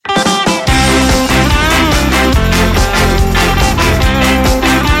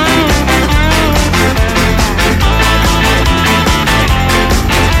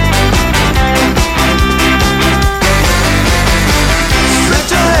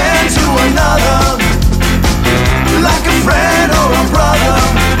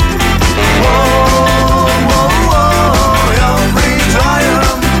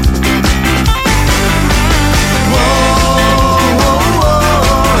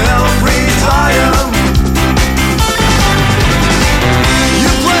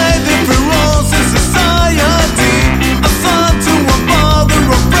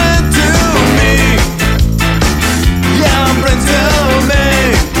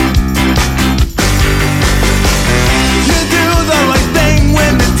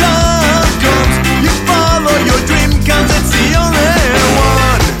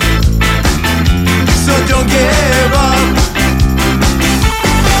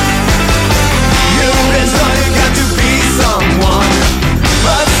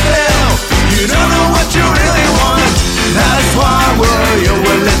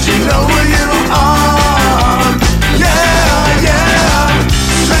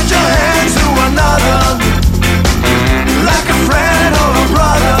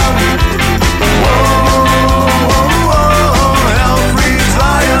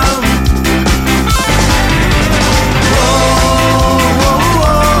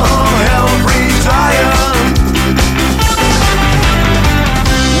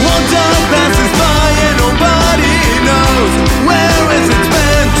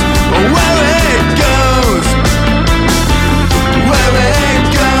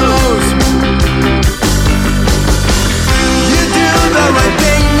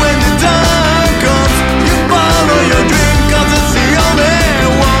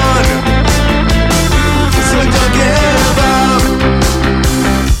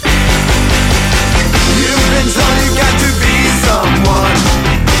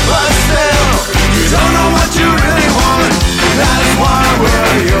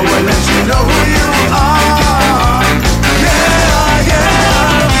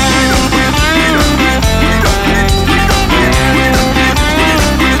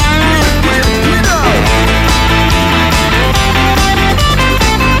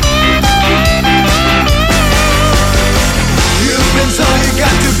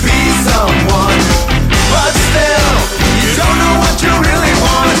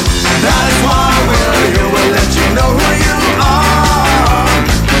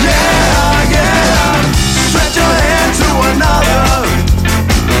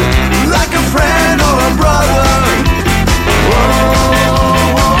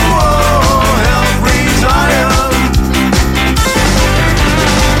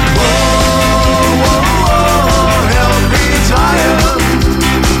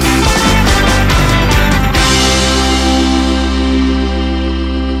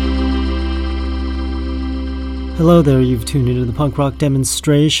Hello there, you've tuned into the punk rock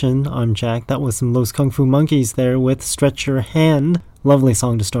demonstration. I'm Jack. That was some Los Kung Fu Monkeys there with Stretch Your Hand. Lovely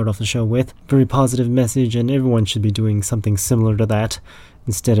song to start off the show with. Very positive message, and everyone should be doing something similar to that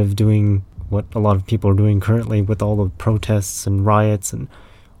instead of doing what a lot of people are doing currently with all the protests and riots and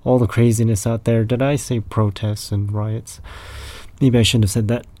all the craziness out there. Did I say protests and riots? Maybe I shouldn't have said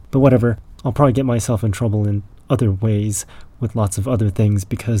that, but whatever. I'll probably get myself in trouble in other ways with lots of other things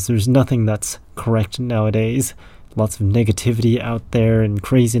because there's nothing that's correct nowadays. Lots of negativity out there and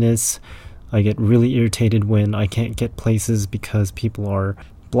craziness. I get really irritated when I can't get places because people are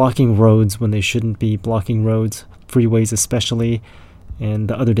blocking roads when they shouldn't be blocking roads, freeways especially. And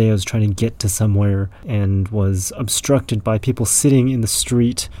the other day I was trying to get to somewhere and was obstructed by people sitting in the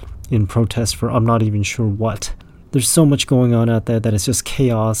street in protest for I'm not even sure what. There's so much going on out there that it's just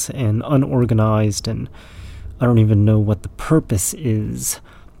chaos and unorganized, and I don't even know what the purpose is,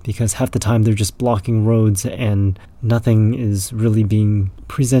 because half the time they're just blocking roads and nothing is really being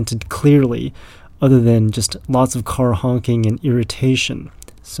presented clearly other than just lots of car honking and irritation.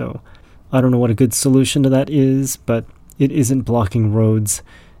 So I don't know what a good solution to that is, but it isn't blocking roads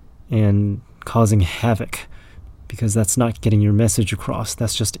and causing havoc, because that's not getting your message across.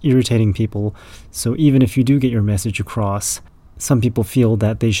 That's just irritating people. So even if you do get your message across, some people feel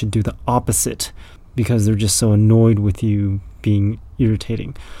that they should do the opposite because they're just so annoyed with you being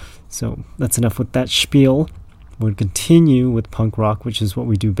irritating. So that's enough with that spiel. We'll continue with punk rock, which is what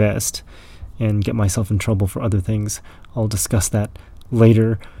we do best, and get myself in trouble for other things. I'll discuss that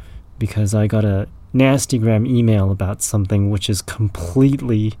later because I got a nastygram email about something which is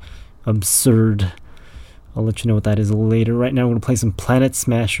completely absurd. I'll let you know what that is later. Right now I'm going to play some Planet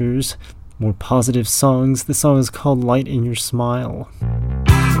Smashers, more positive songs. This song is called Light in Your Smile.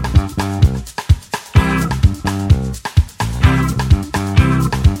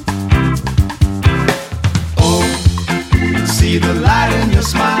 See the light in your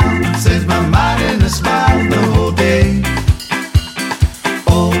smile, sends my mind in a smile the whole day.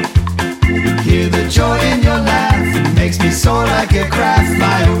 Oh, hear the joy in your laugh, it makes me soar like a craft,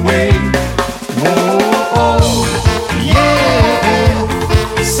 fly away. Whoa, oh, yeah,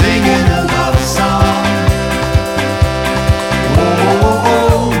 singing a love song. Whoa,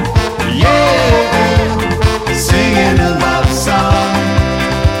 oh, yeah, singing a love song.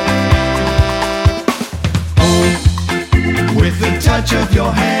 With the touch of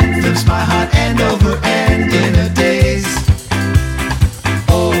your hand, flips my heart end over end in a daze.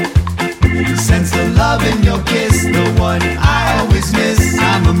 Oh, sense the love in your kiss, the one I always miss.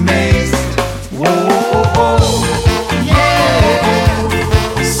 I'm amazed. Whoa, oh, oh,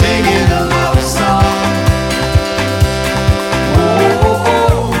 yeah, singing a love song. Whoa, oh,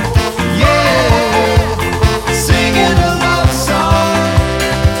 oh, yeah, singing a love song.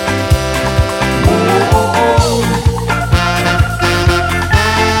 Whoa, oh, oh.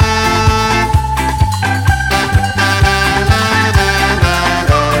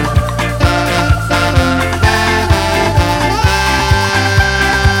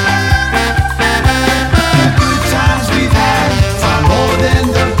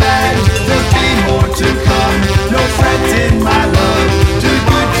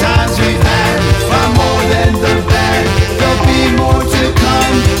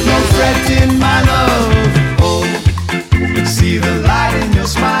 In my love, oh, see the light in your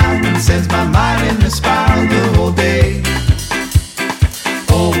smile, sends my mind in a spiral the whole day.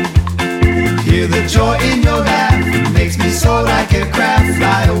 Oh, hear the joy in your laugh, it makes me soar like a craft,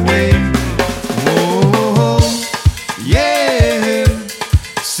 fly away. Oh, yeah,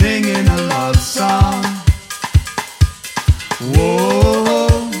 singing a love song.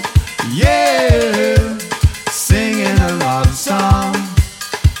 Whoa, yeah, singing a love song.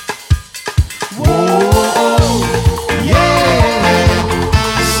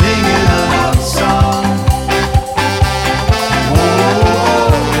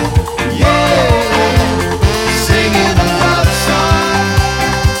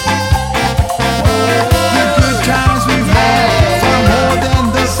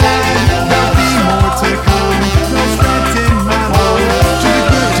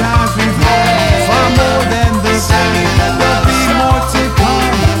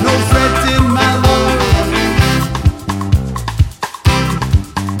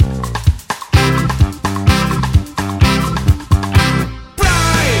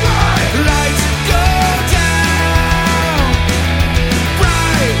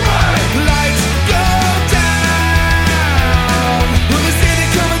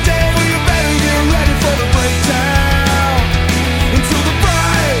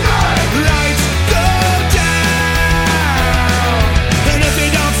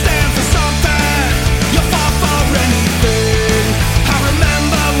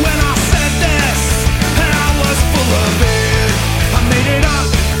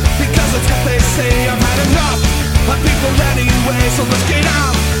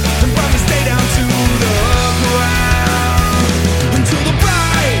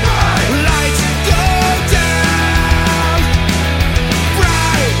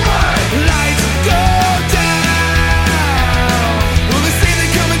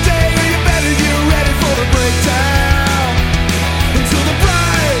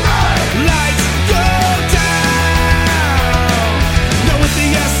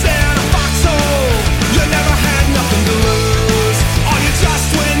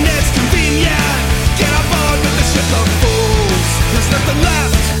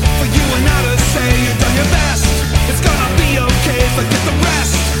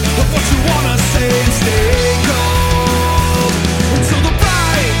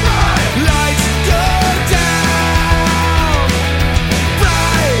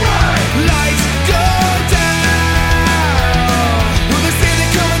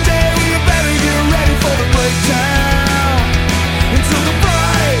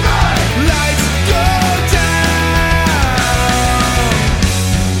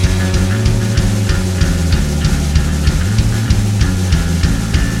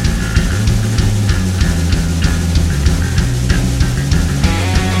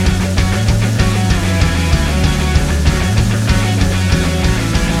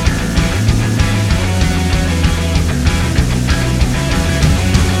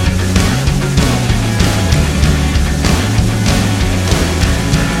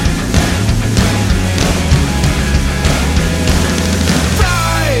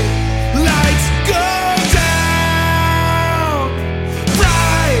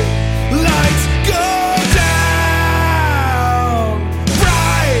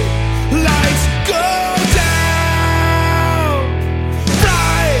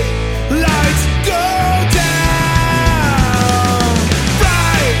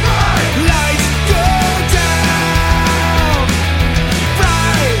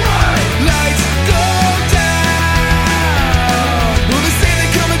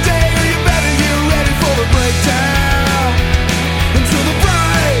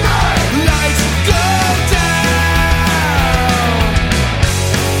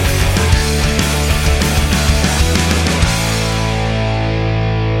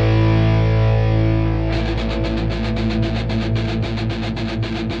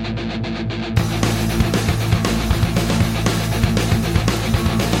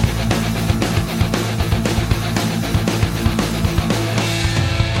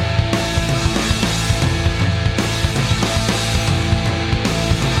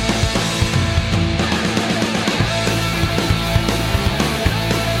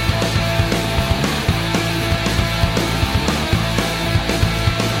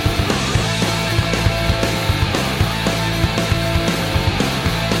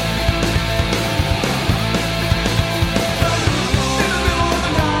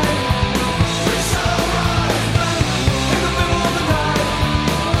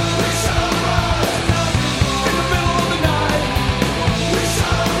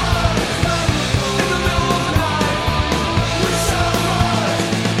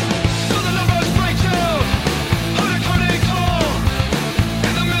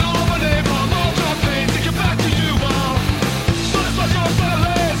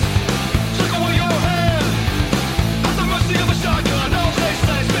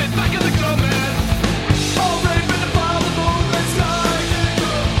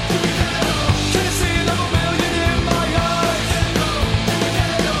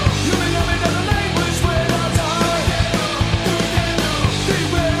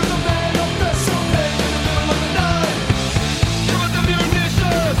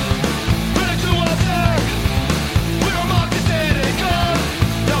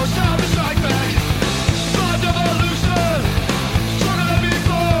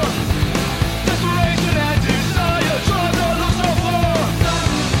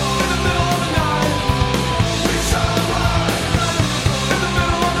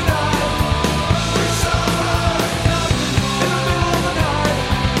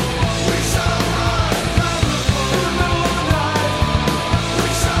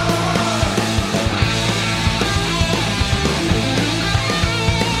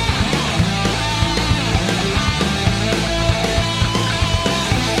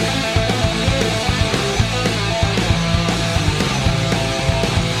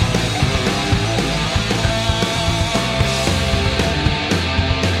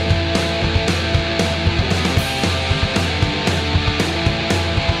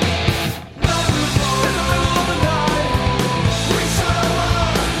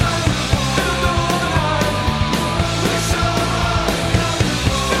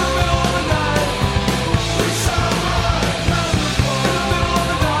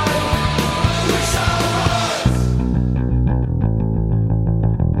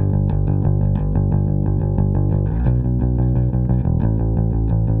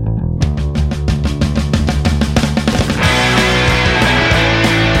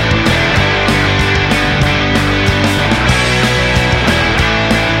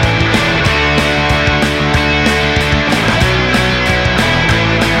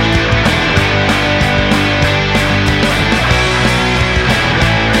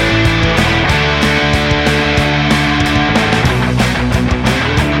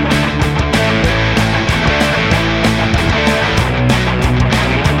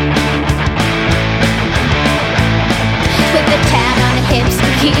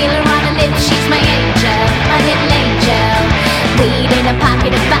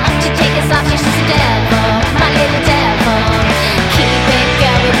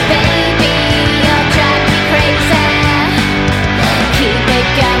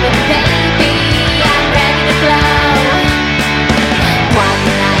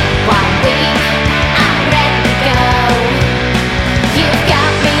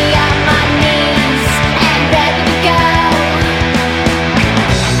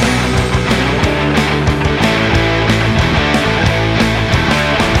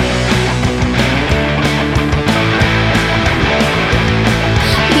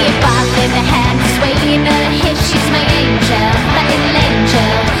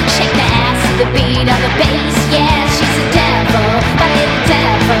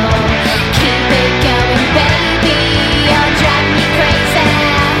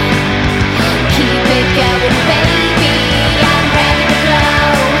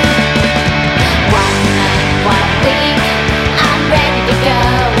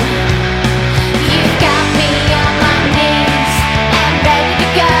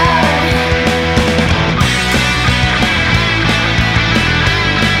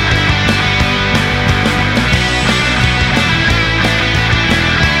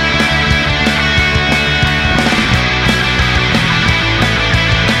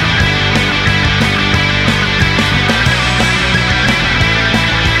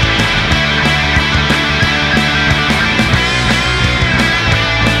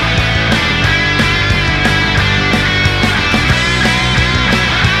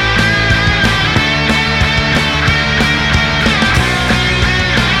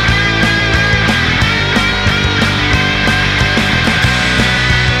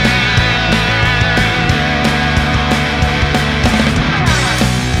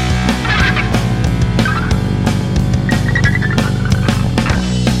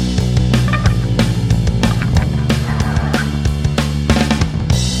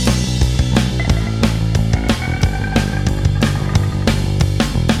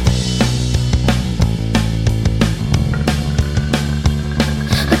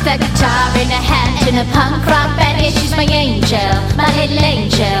 in a punk rock band, yeah, she's my angel, my little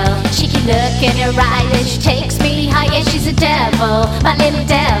angel. She can look in her eye and she takes me high, yeah, she's a devil, my little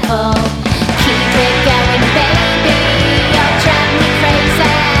devil. Keep it going, baby, you'll drive me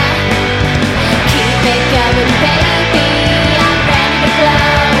crazy. Keep it going, baby, I'm ready to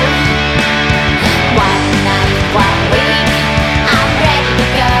blow. One night, 1 week, I'm ready to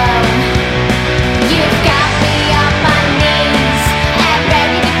go. You've got me on my knees and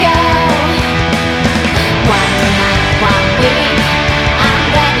ready to go. One night, 1 week, I'm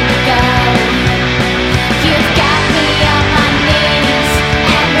ready to go. You've got me on my knees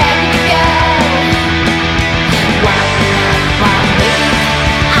and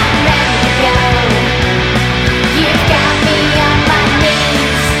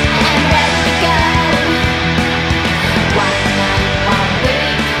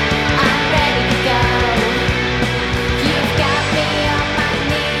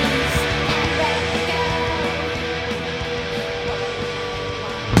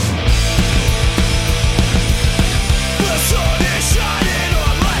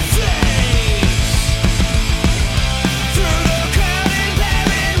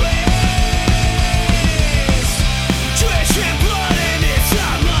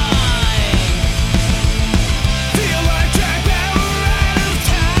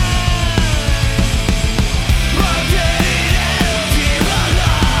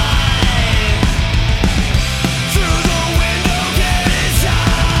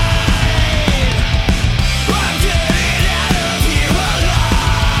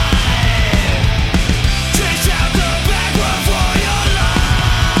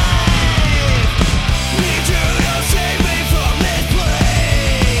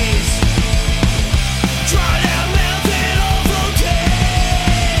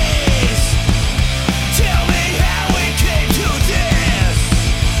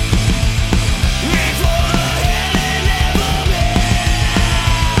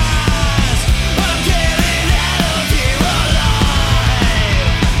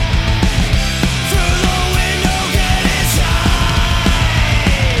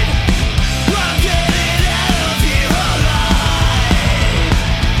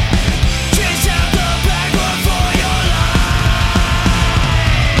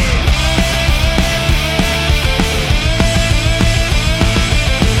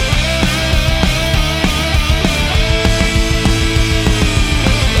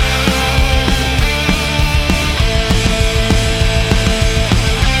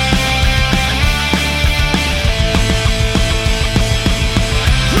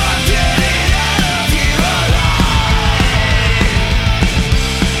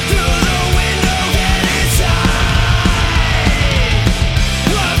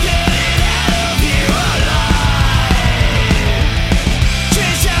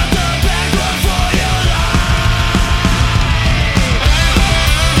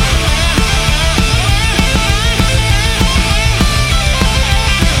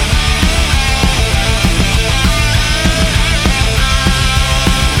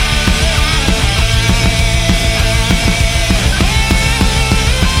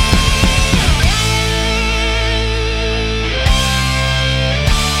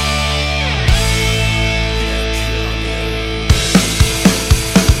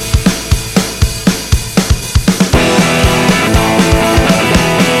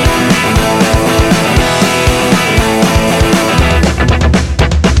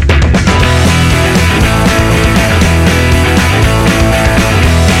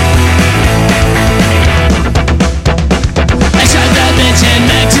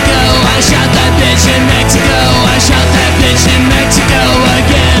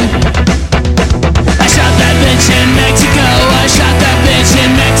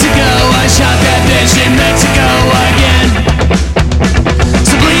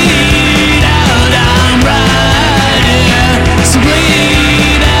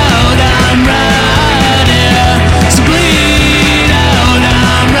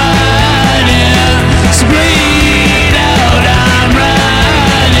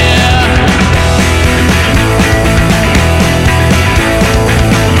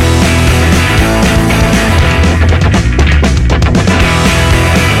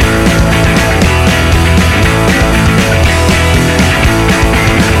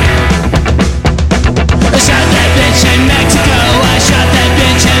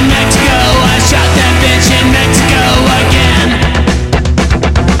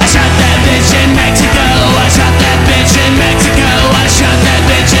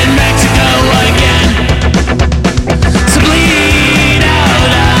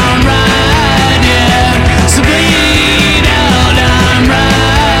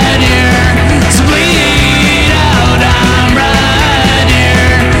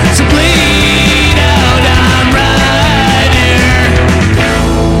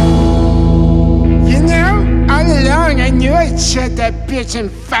bitch in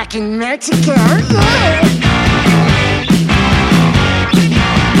fucking Mexico. Yeah.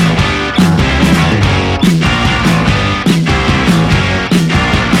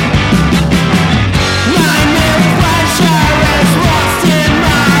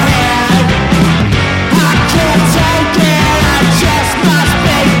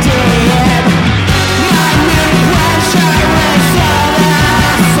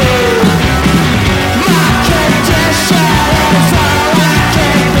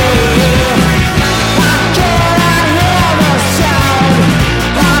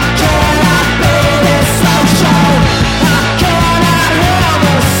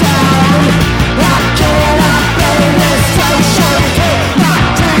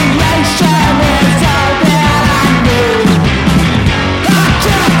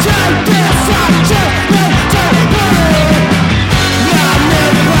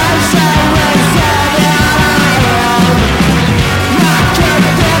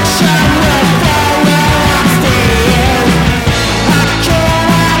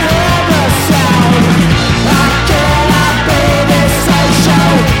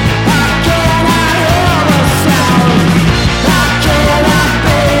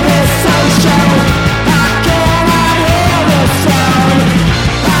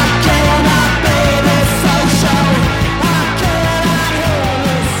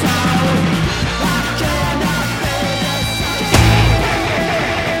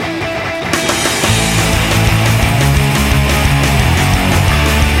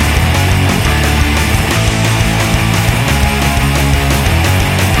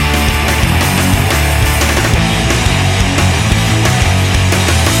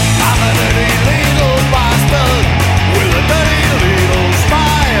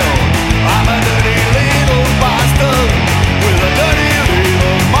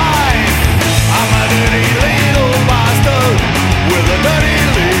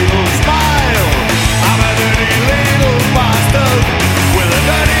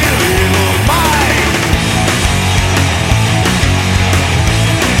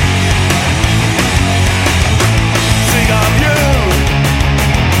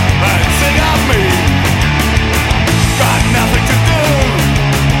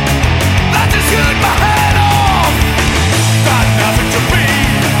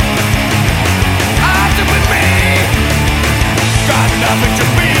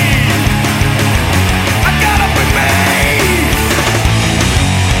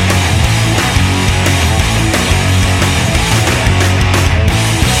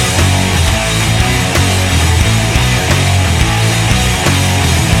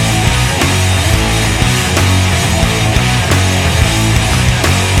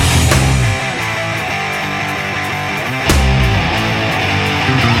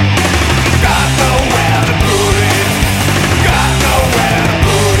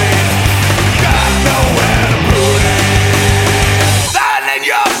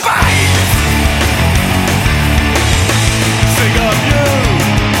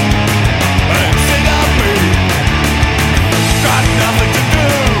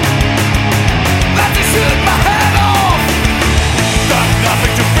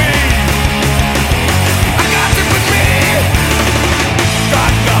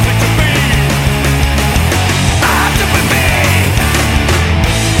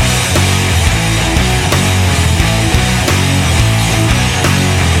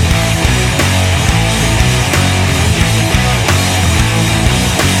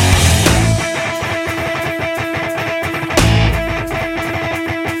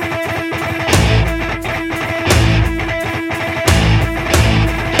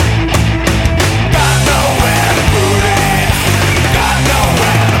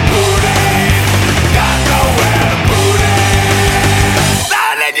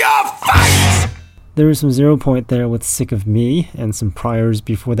 There was some 0 Point there with Sick of Me, and some priors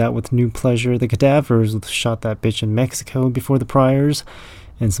before that with New Pleasure. The Cadavers with Shot That Bitch in Mexico before the priors,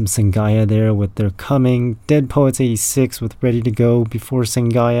 and some Sangaya there with They're Coming. Dead Poets 86 with Ready to Go before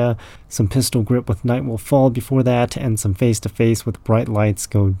Sangaya, some Pistol Grip with Night Will Fall before that, and some Face to Face with Bright Lights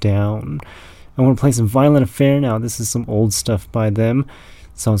Go Down. I want to play some Violent Affair now. This is some old stuff by them.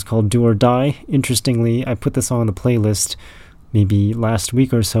 The song's called Do or Die. Interestingly, I put this song on the playlist maybe last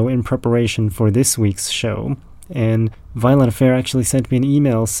week or so in preparation for this week's show. And Violent Affair actually sent me an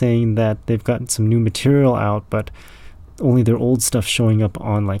email saying that they've got some new material out, but only their old stuff showing up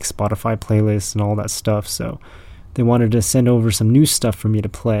on like Spotify playlists and all that stuff. So they wanted to send over some new stuff for me to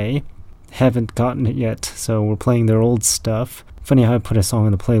play. Haven't gotten it yet, so we're playing their old stuff. Funny how I put a song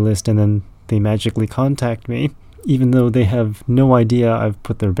on the playlist and then they magically contact me, even though they have no idea I've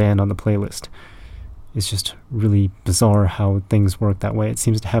put their band on the playlist. It's just really bizarre how things work that way. It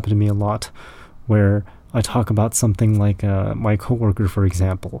seems to happen to me a lot, where I talk about something like my coworker, for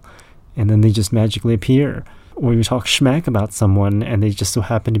example, and then they just magically appear. Or you talk schmack about someone and they just so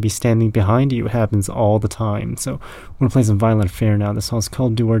happen to be standing behind you. It happens all the time. So we're going to play some Violent Affair now. This song's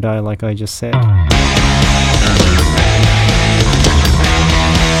called Do or Die, like I just said.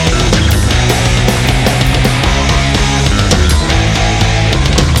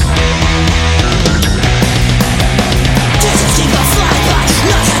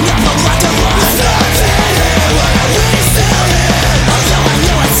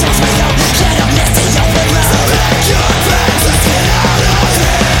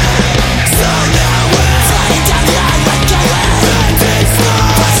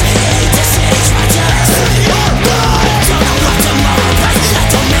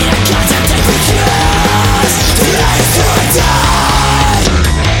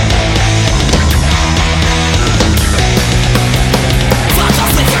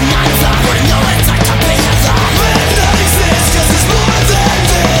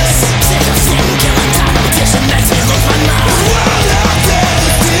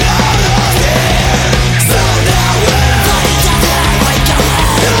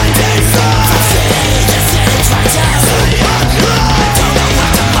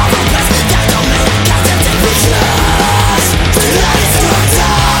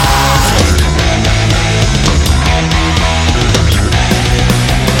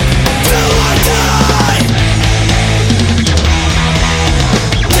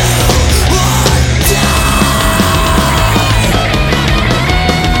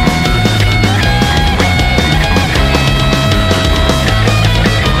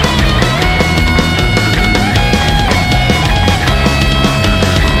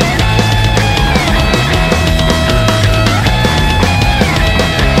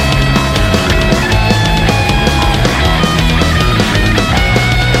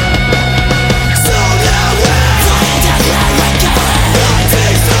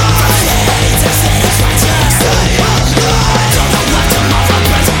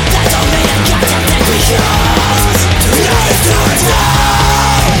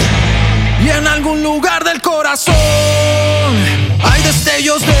 Hay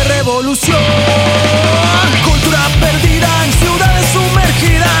destellos de revolución, cultura perdida en ciudades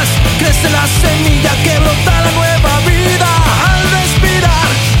sumergidas. Crece la semilla que brota la nueva vida. Al respirar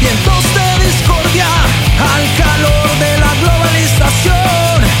vientos de discordia, al calor de la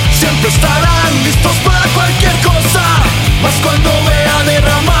globalización, siempre estarán listos para cualquier cosa. Mas cuando vea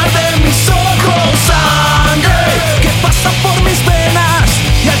derramar de mis ojos sangre que pasa por mis venas,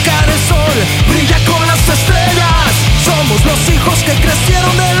 y al caer el sol brilla con las estrellas. Somos los hijos que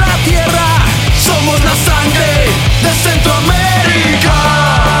crecieron de la tierra, somos la sangre de Centroamérica.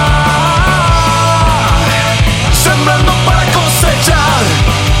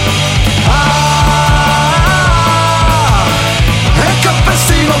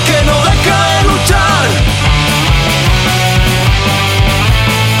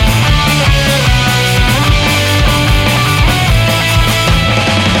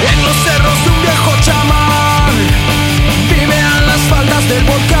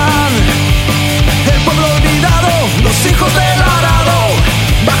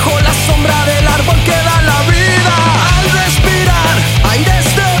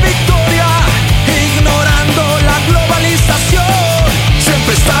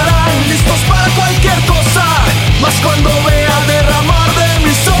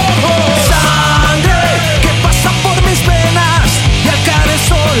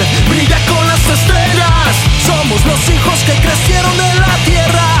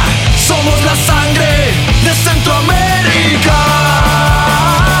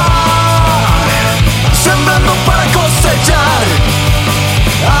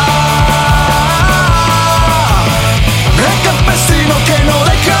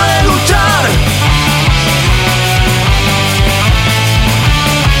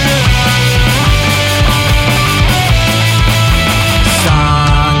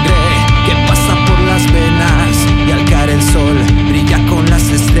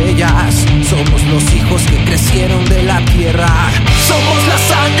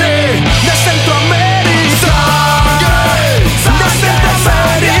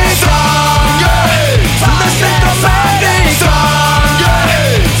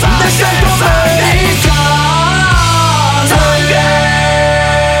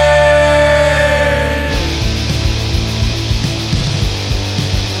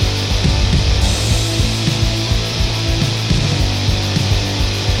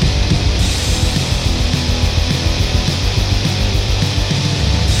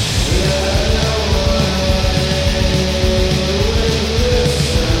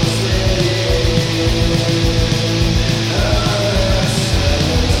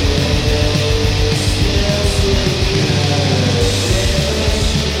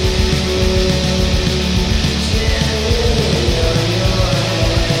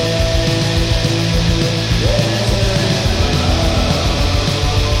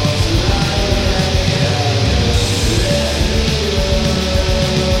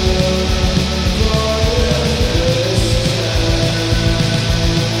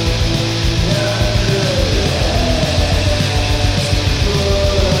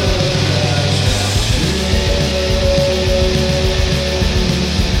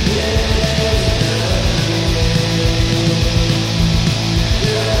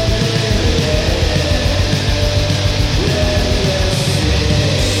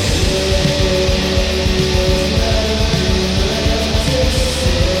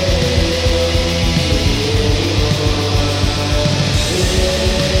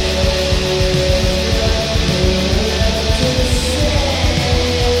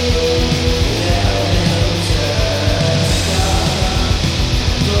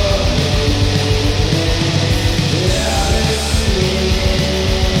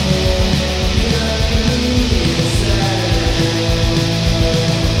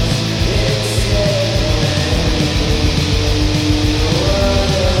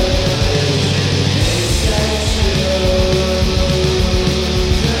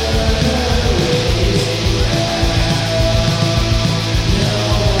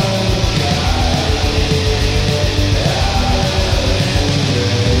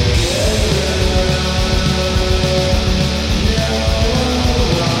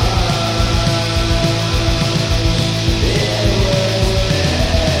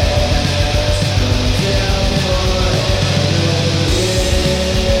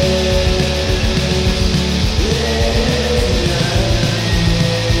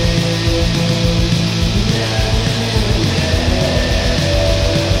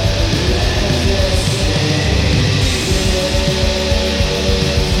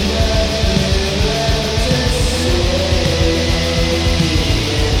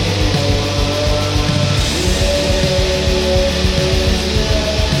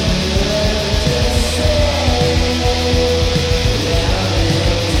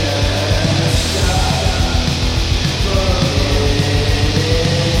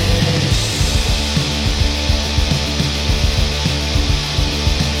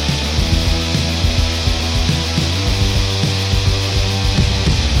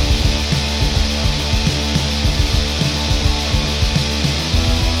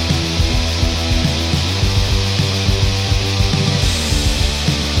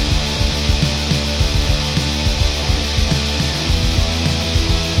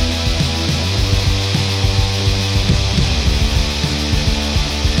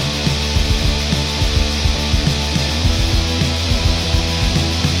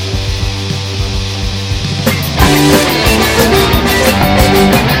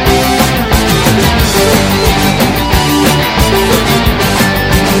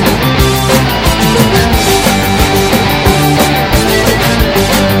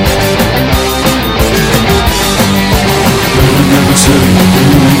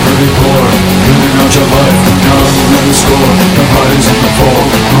 want your life, now you know the score. The party's on the floor,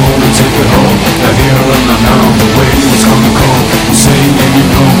 home and take it home. Now here and now, the way it's gonna go. You say and you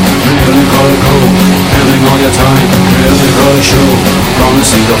know, really gotta go. Handling all your time, really gotta show.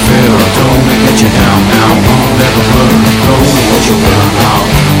 Promising the fear, don't get you down now. Won't never burn, know what you burn out.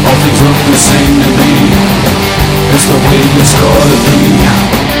 All things look the same to me. It's the way it's gotta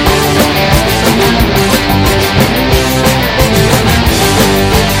be.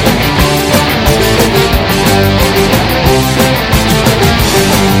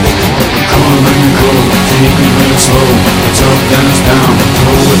 Taking it slow, it's up then it's down.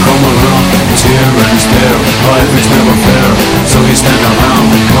 Though we come around, it's here and it's there. Life is never fair, so you stand around.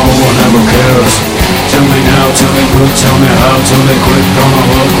 No one ever cares. Tell me now, tell me quick, tell me how, tell me quick. Gonna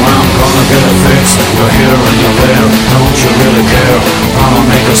look round, gonna get it fixed. You're here and you're there, don't you really care? I'ma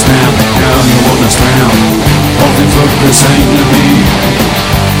make a stand, now you understand. All things look the same to me.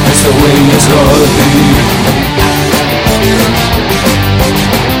 It's the way it's gotta be.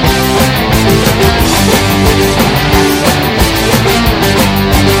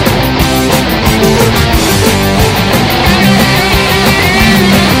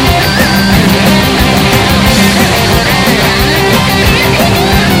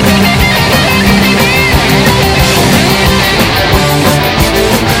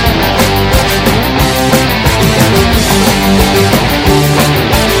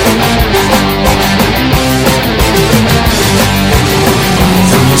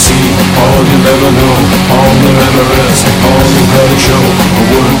 All you'll ever know, all there ever is, all you gotta show. A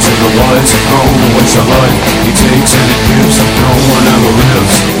word to the wise, no waste of life. He takes and he gives, no one ever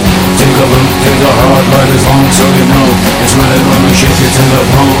lives. Take a look, take a hard life as long so you know. It's right gonna shake you to the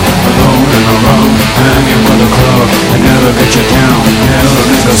bone. Alone and around, hanging with the crowd. They never get you down, never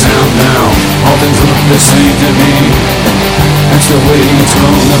make a sound now. All things look the same to me. That's the way it's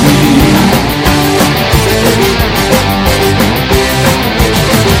gonna be.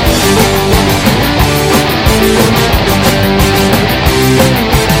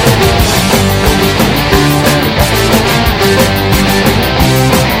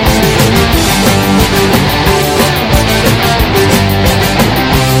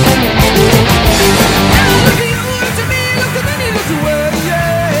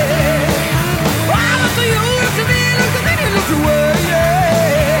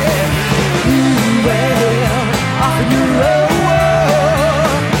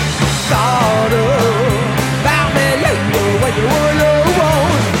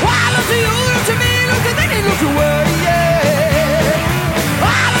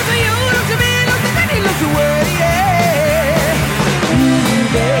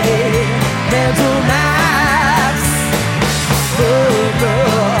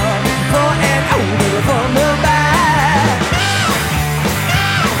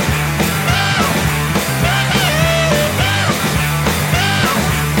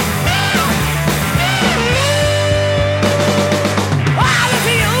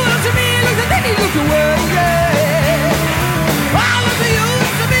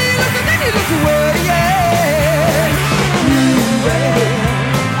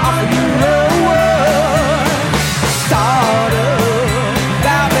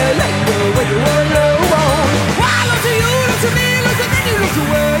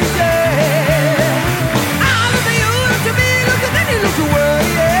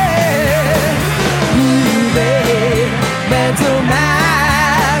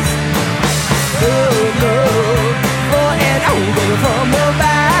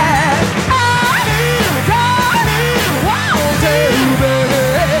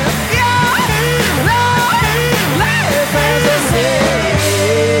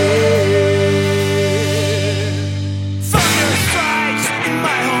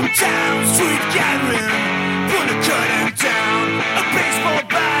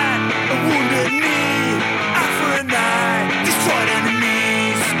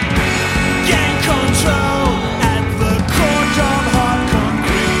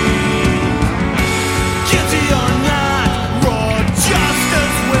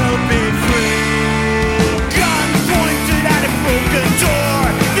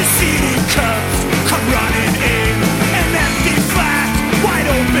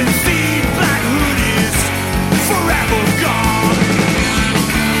 Forever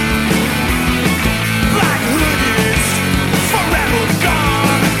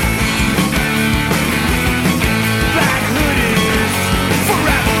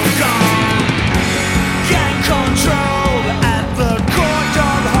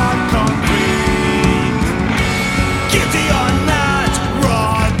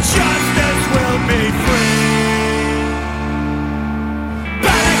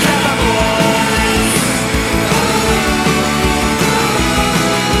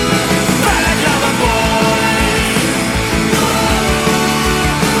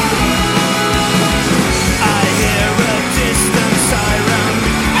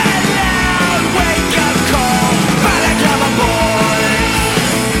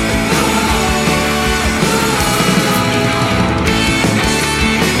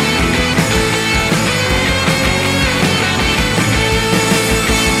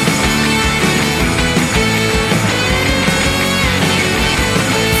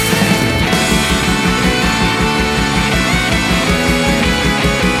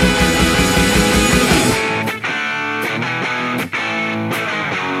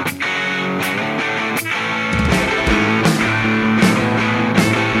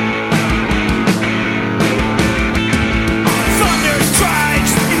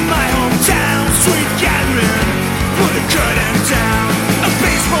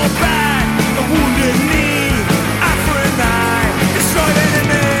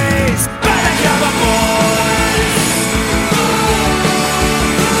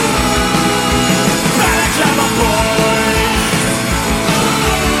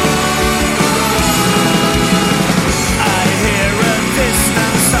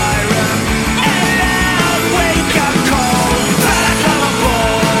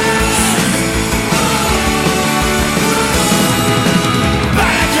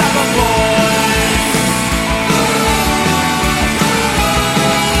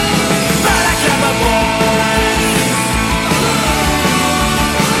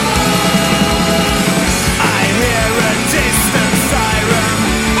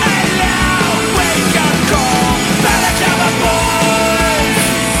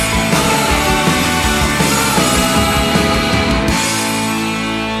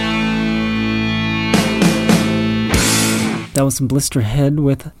that was some Blisterhead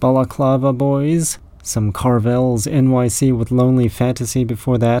with Balaclava Boys, some Carvel's NYC with Lonely Fantasy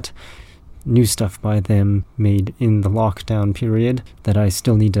before that. New stuff by them made in the lockdown period that I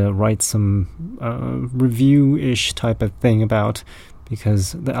still need to write some review-ish type of thing about,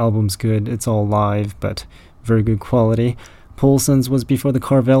 because the album's good, it's all live, but very good quality. Poulson's was before the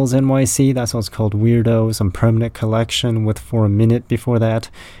Carvel's NYC, that song's called Weirdo, some Permanent Collection with For a Minute before that,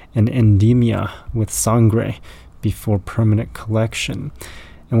 and Endemia with Sangre before Permanent Collection.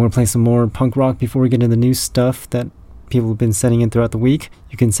 And we're going to play some more punk rock before we get into the new stuff that people have been sending in throughout the week.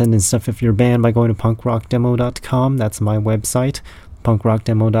 You can send in stuff if you're a band by going to punkrockdemo.com. That's my website,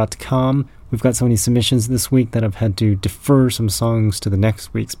 punkrockdemo.com. We've got so many submissions this week that I've had to defer some songs to the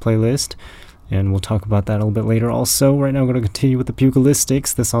next week's playlist, and we'll talk about that a little bit later also. Right now I'm going to continue with the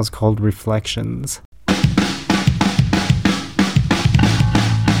Pugilistics. This song's called Reflections.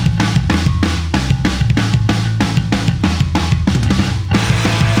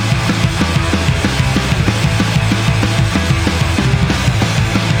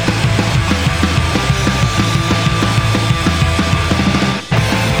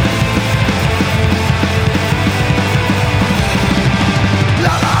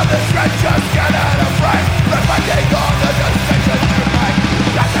 Reflecting on the decisions you make,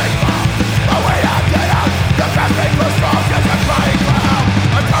 nothing more, but we have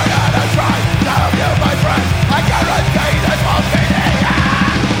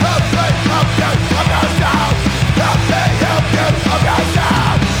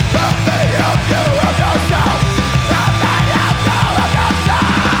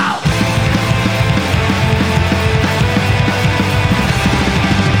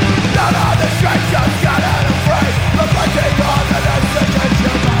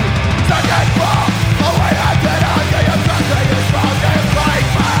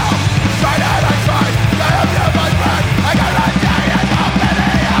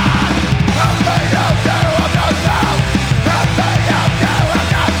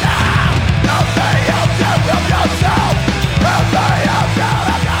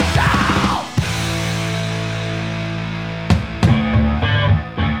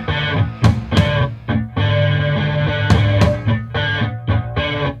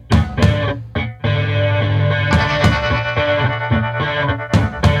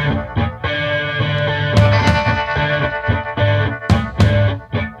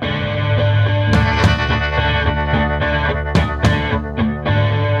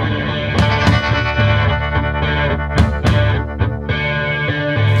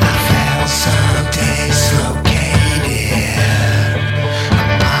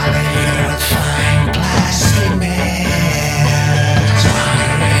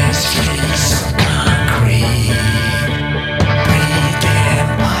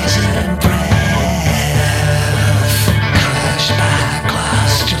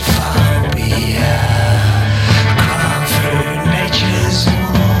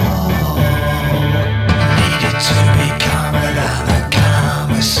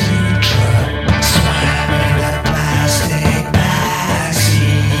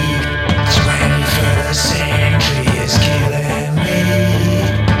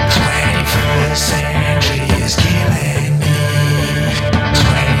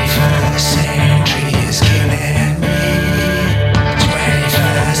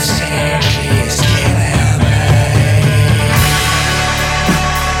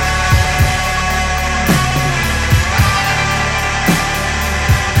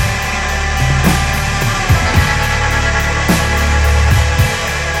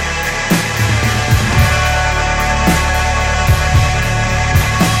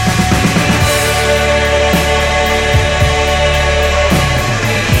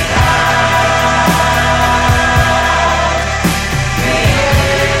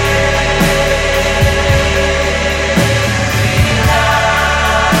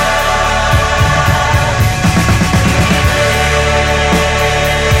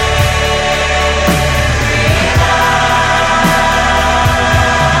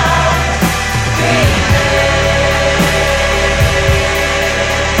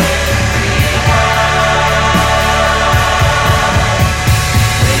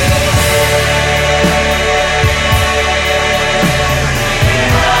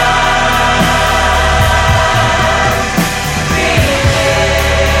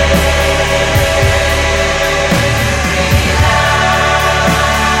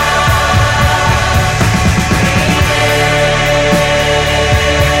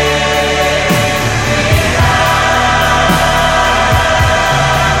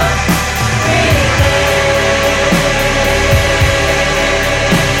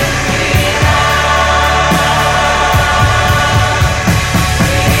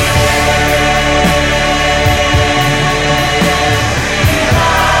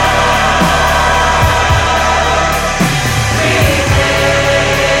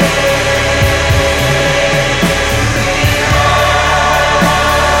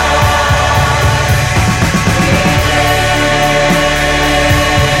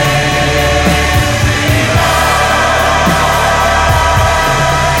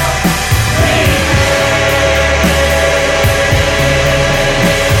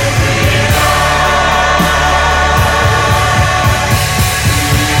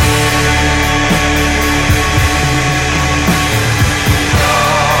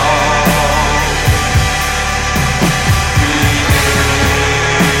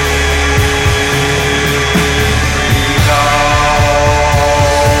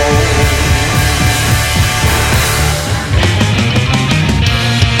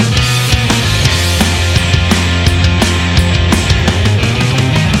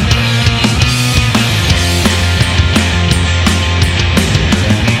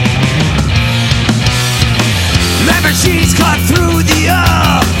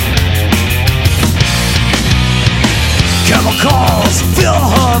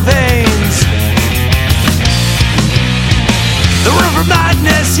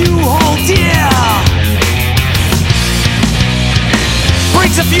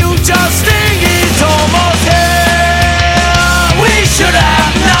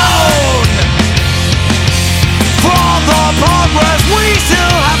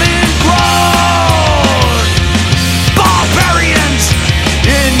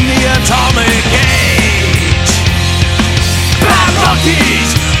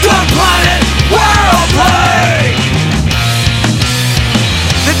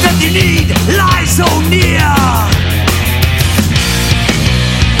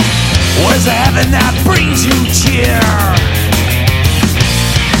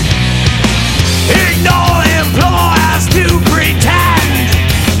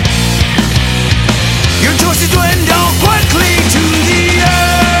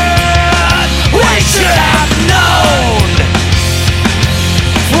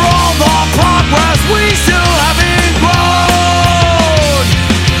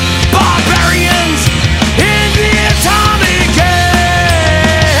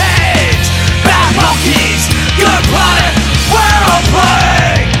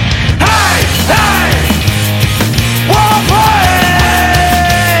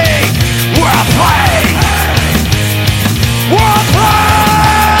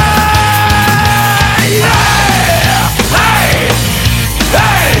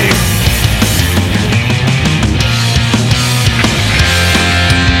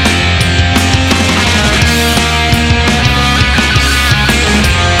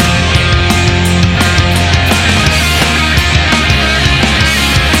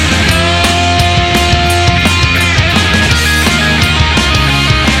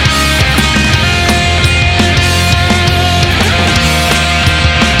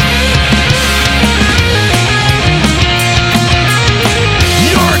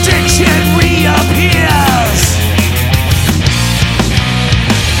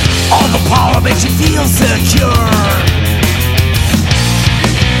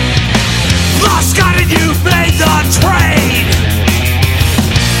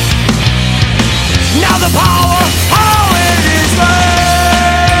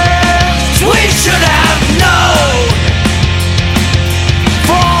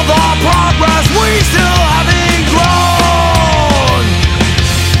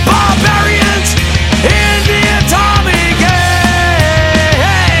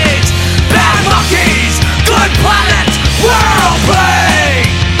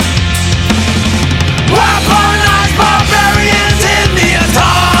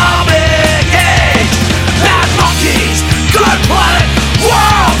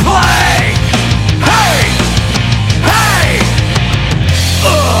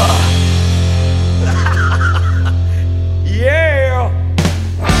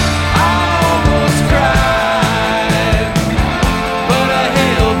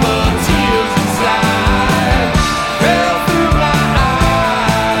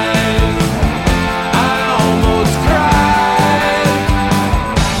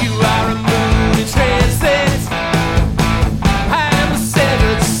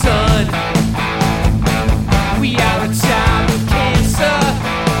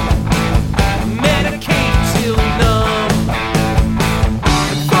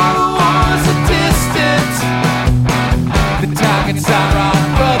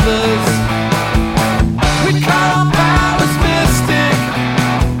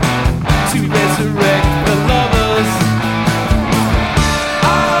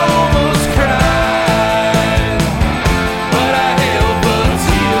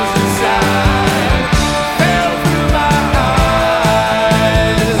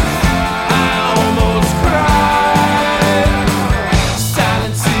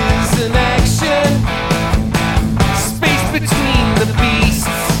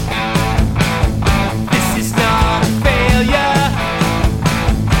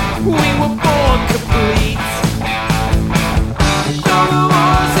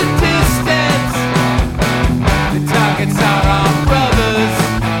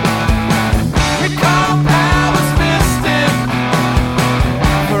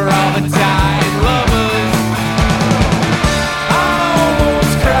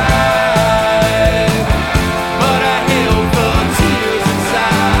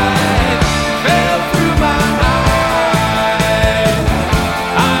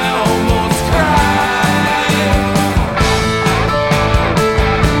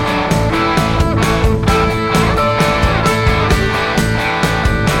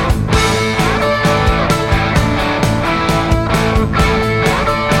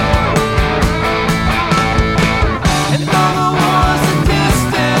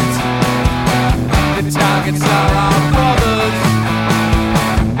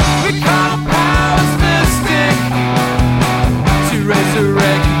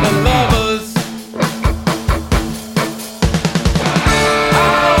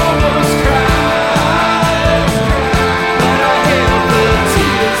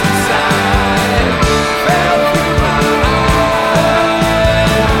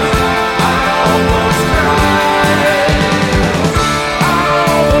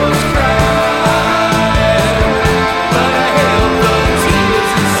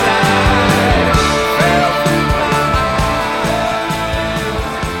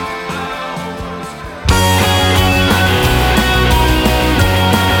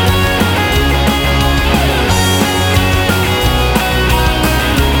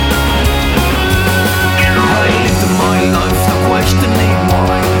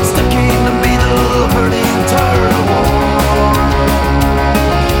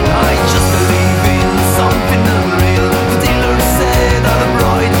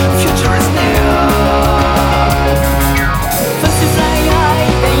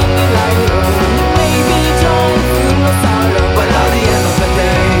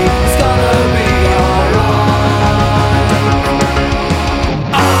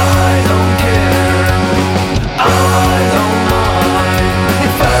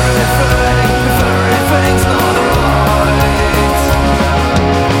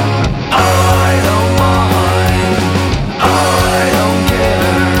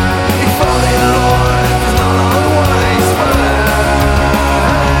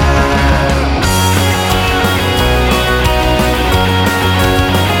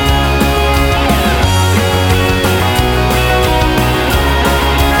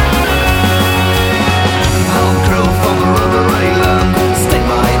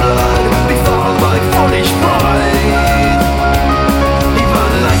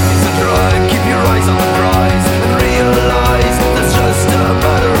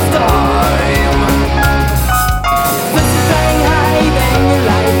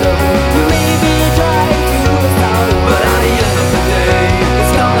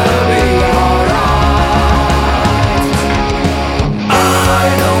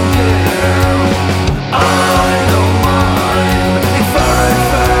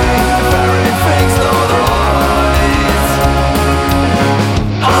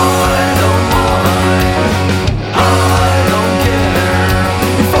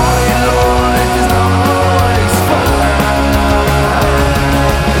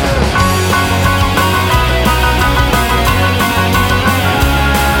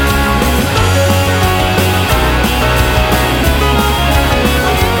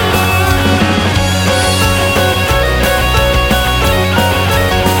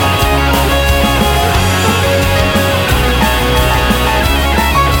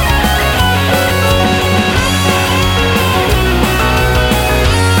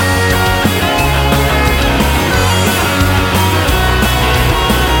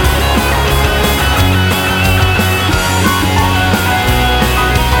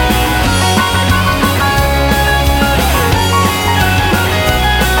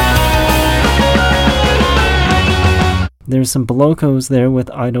There's some Bolocos there with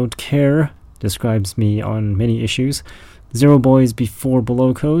I Don't Care, describes me on many issues. Zero Boys before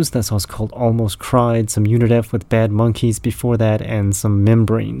Bolocos, that song's called Almost Cried. Some Unit F with Bad Monkeys before that, and some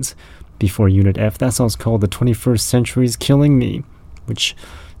Membranes before Unit F. That song's called The 21st Century's Killing Me, which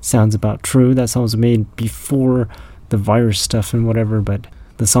sounds about true. That song was made before the virus stuff and whatever, but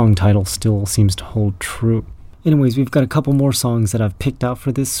the song title still seems to hold true. Anyways, we've got a couple more songs that I've picked out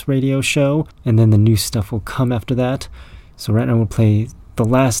for this radio show, and then the new stuff will come after that. So right now we'll play the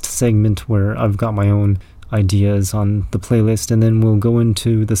last segment where I've got my own ideas on the playlist, and then we'll go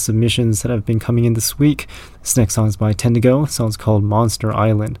into the submissions that have been coming in this week. This next song is by Tendigo. The song's called Monster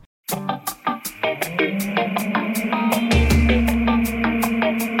Island. Welcome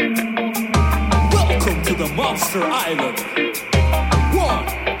to the Monster Island.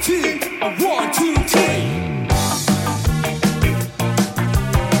 1, 2, 1, 2, 3.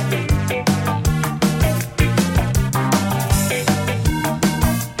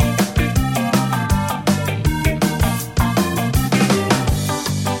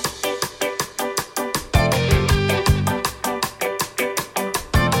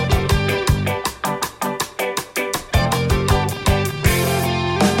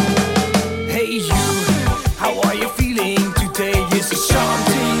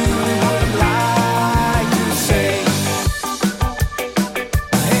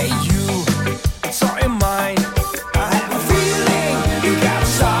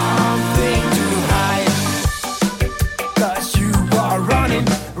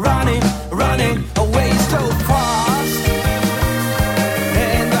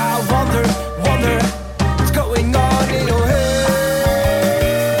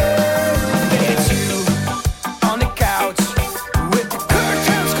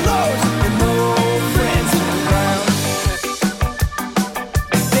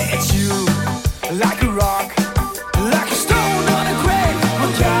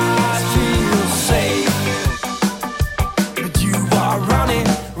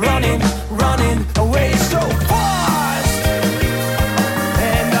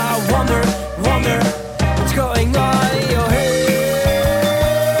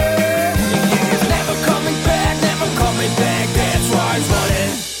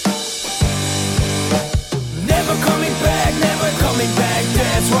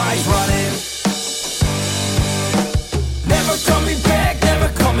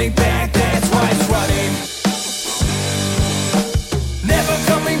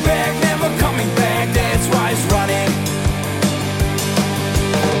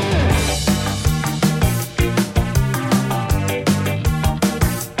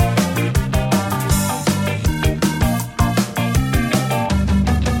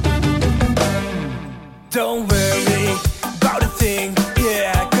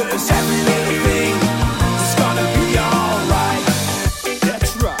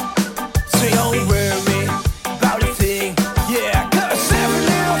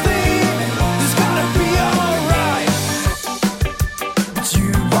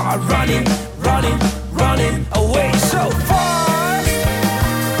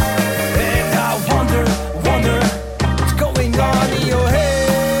 What's going on in your head?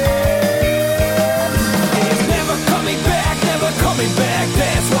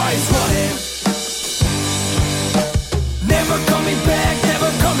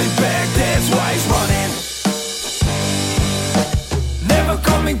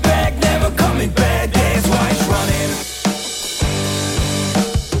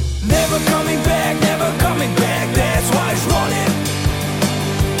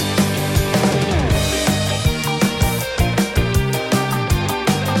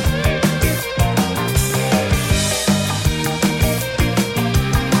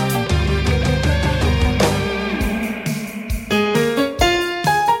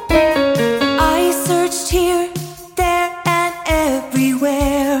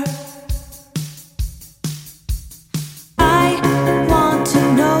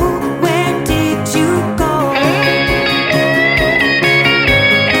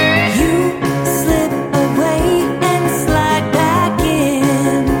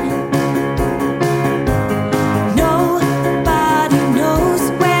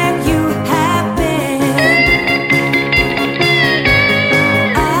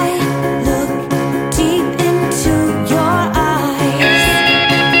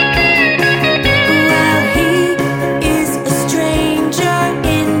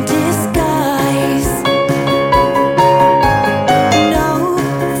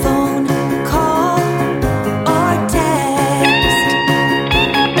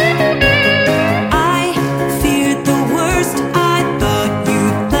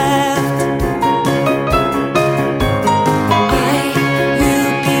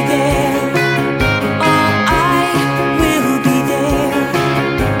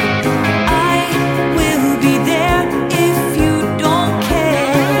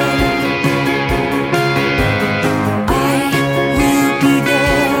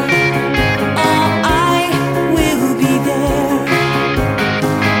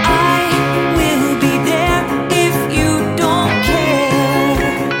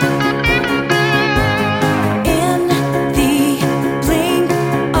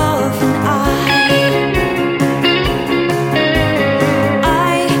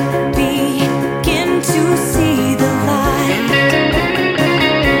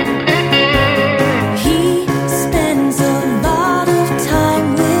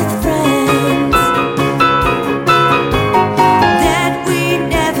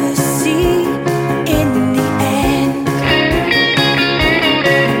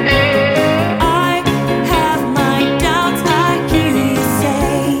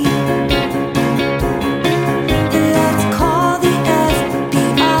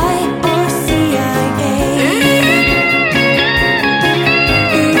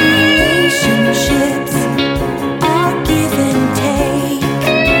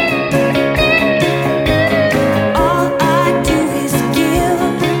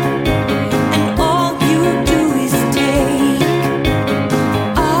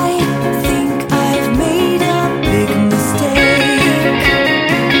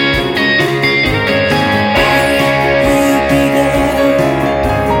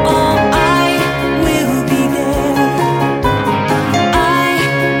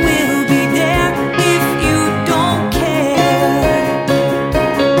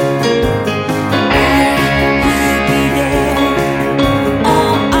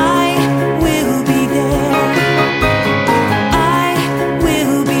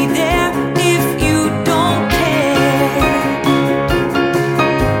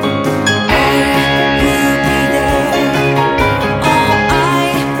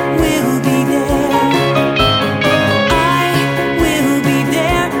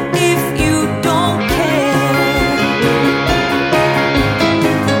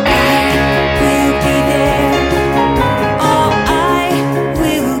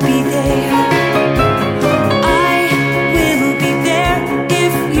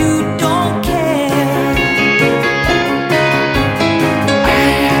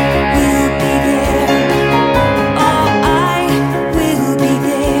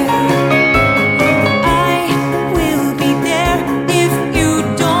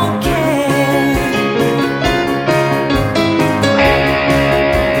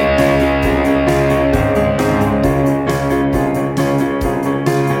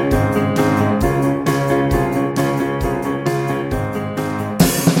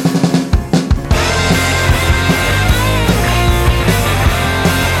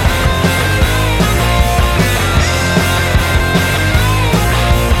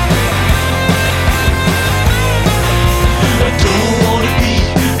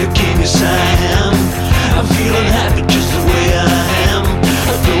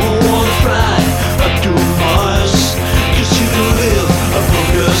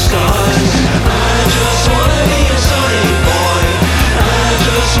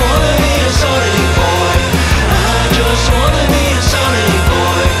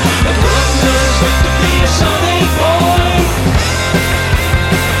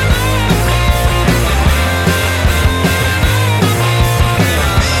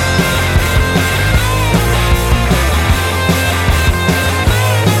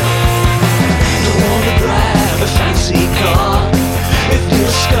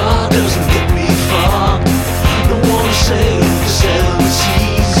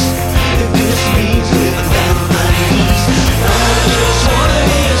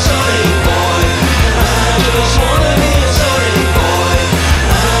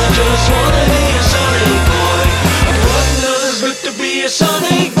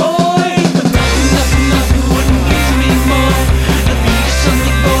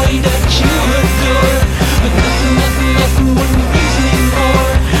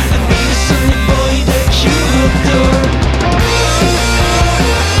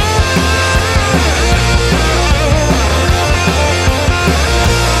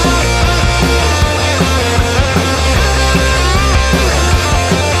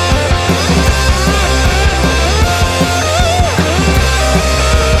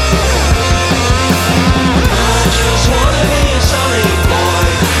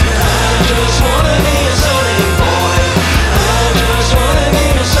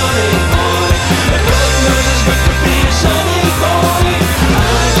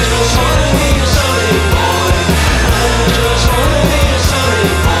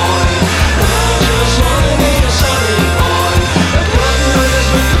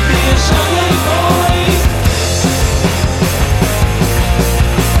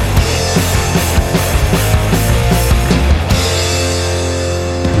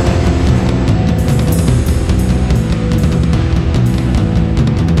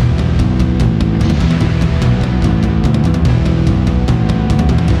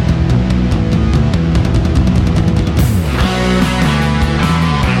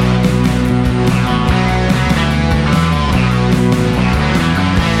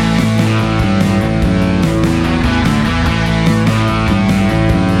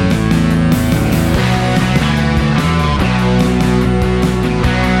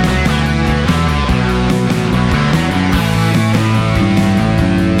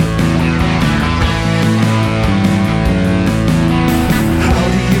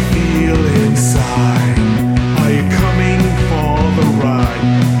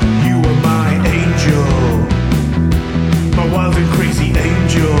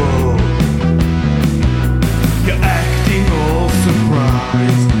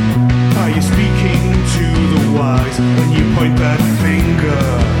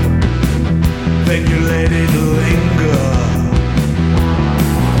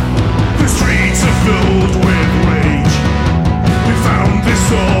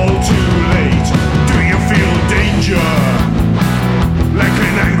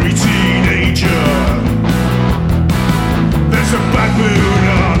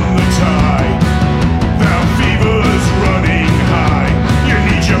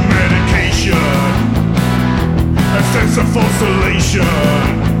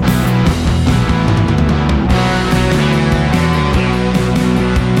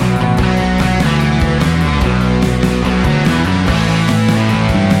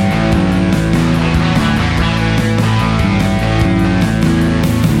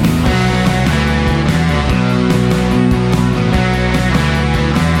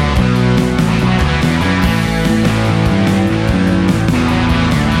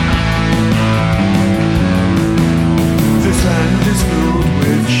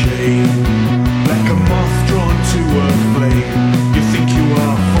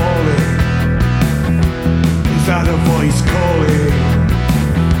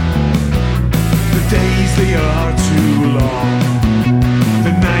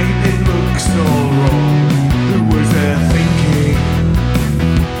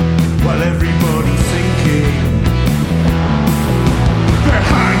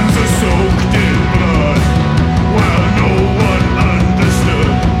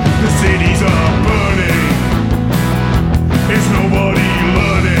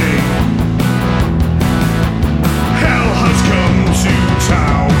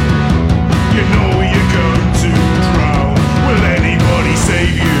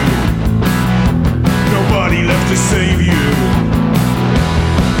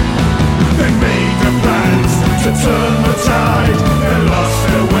 turn the tide. They lost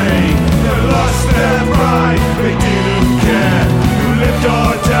their way, they lost their pride. They didn't care who lived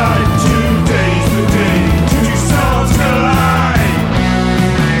or died. Today's the day two stars collide.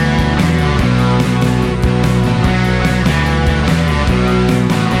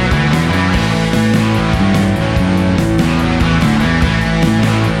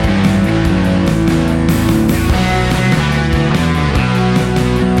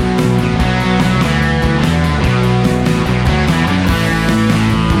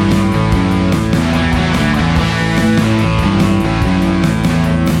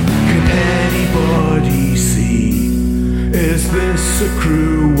 A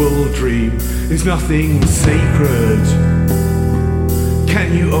cruel dream is nothing sacred.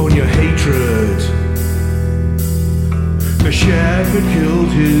 Can you own your hatred? The shepherd killed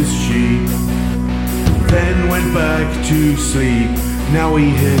his sheep, then went back to sleep. Now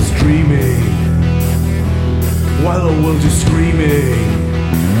he is dreaming while the world is screaming.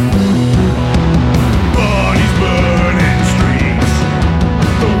 Bodies burn in streets,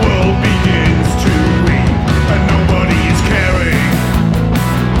 the world begins to weep, and nobody is caring.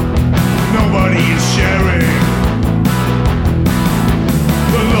 Nobody is sharing.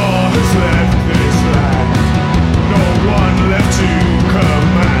 The law has left this land, no one left to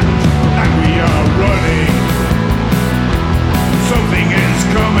command, and we are running. Something is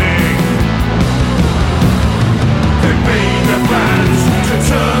coming. They made their plans to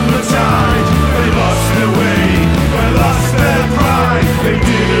turn the tide. They lost their way, they lost their pride. They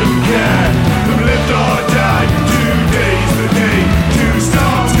didn't care who lived or died. Today's the day two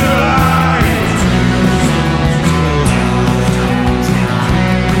stars collide.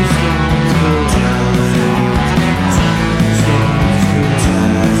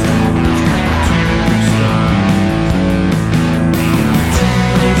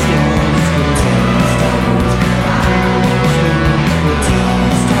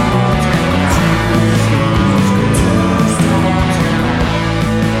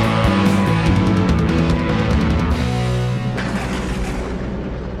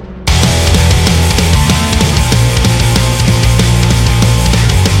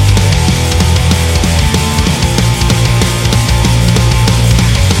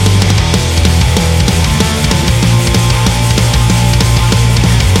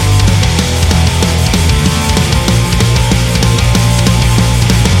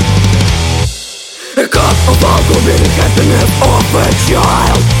 Forbidden happiness of a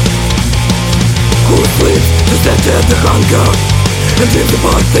child who sleeps to center the hunger and dreams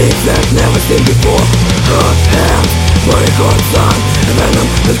about things that never seen before. Her hands, my hot sun, a venom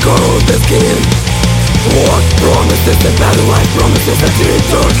that corrodes the skin. What promises and battle like promises that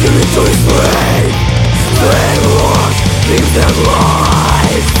turn him into his slave. Slave Lord, dreams and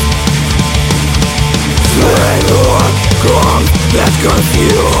lies. Slave Lord, crimes that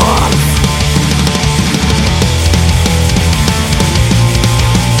confuse.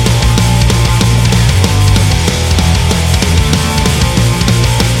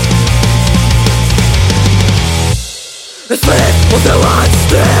 The slave was a large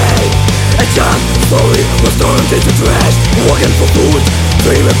state. A child slowly was turned into trash. Walking for food,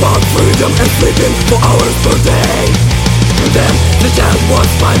 dreaming about freedom and sleeping for hours per day. And then the child was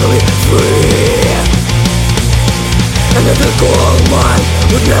finally free, and then the cold mind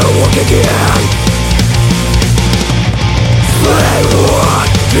would never walk again. Slave work,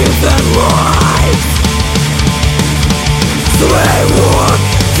 dreams and lies. Slave work,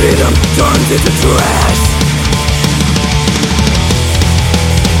 freedom turned into trash.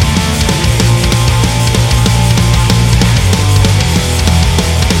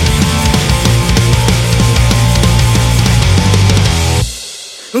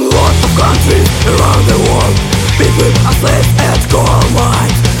 Lots of countries around the world, people are slaves at coal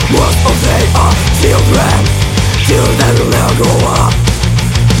mines. Most of them are children, children will never grow up.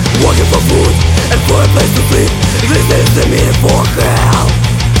 Working for food and for a place to sleep, this is the meaning for hell.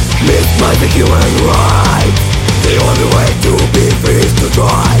 Missed by the human right, the only way to be free is to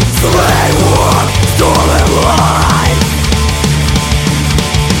try. Slave work, stolen life.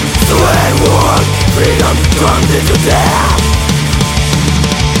 Slave work, freedom turned into death.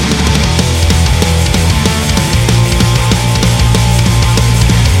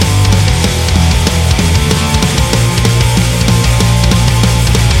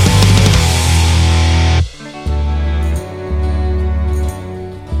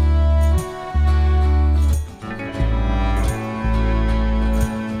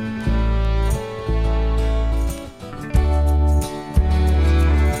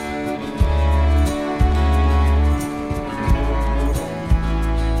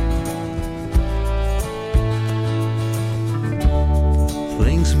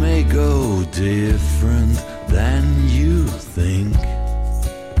 may go different than you think.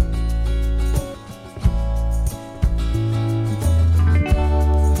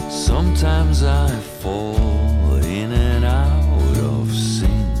 Sometimes I fall in and out of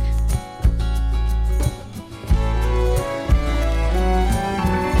sync.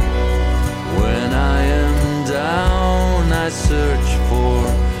 When I am down, I search for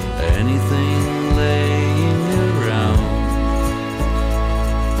anything laying around.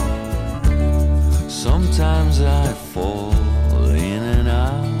 Sometimes I fall in and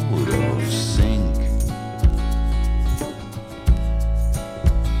out of sync.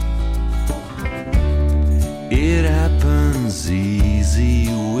 It happens easy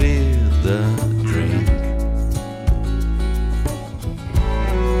with a drink.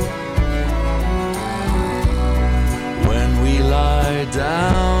 When we lie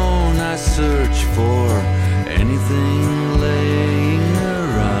down, I search for anything laying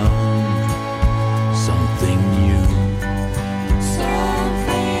around. Something new.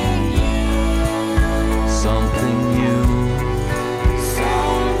 Something new. Something new.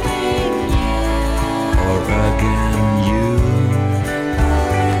 Something new. Or again you.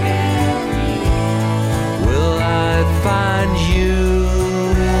 Will I find you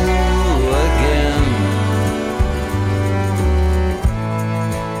again?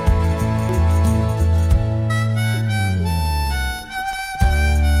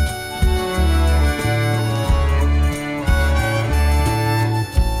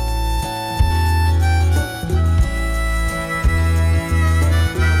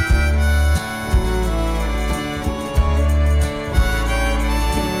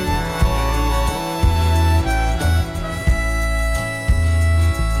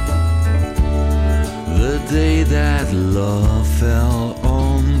 The day that love fell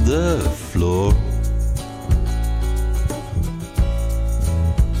on the floor,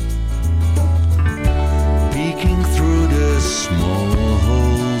 peeking through the small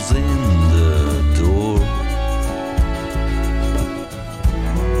holes in the door.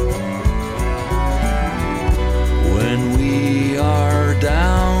 When we are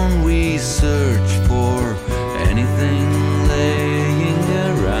down, we search for anything laying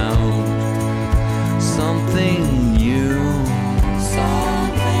around. Something new.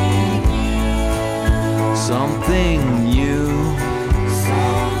 Something new. Something new.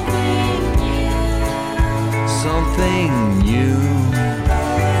 Something new. Something new.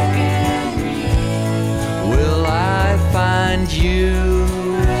 Will I find you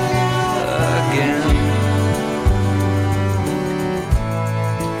again?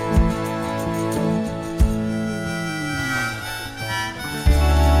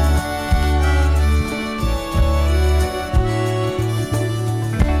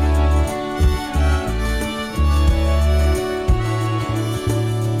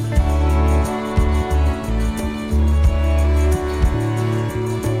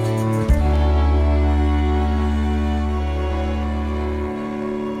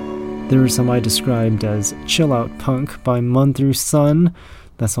 There are some I described as chill-out punk by Month Through Sun.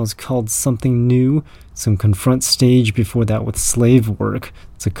 That song's called Something New. Some Confront Stage before that with Slave Work.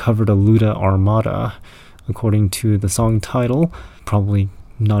 It's a cover to Luda Armada, according to the song title. Probably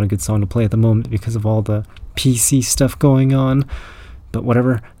not a good song to play at the moment because of all the PC stuff going on. But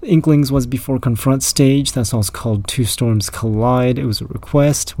whatever. Inklings was before Confront Stage. That song's called Two Storms Collide. It was a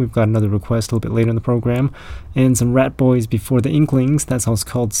request. We've got another request a little bit later in the program. And some Rat Boys before the Inklings. That song's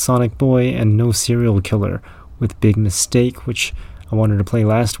called Sonic Boy and No Serial Killer with Big Mistake, which I wanted to play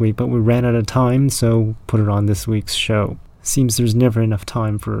last week, but we ran out of time, so put it on this week's show. Seems there's never enough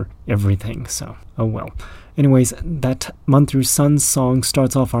time for everything, so oh well. Anyways, that Month Through Sun song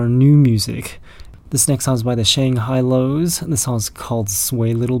starts off our new music. This next song's by the Shanghai Lows. The song's called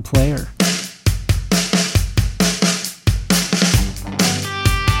Sway Little Player.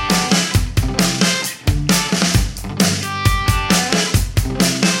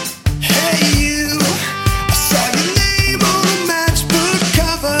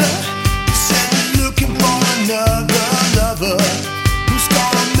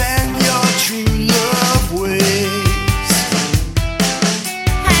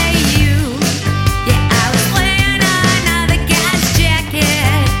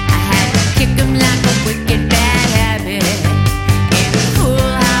 I had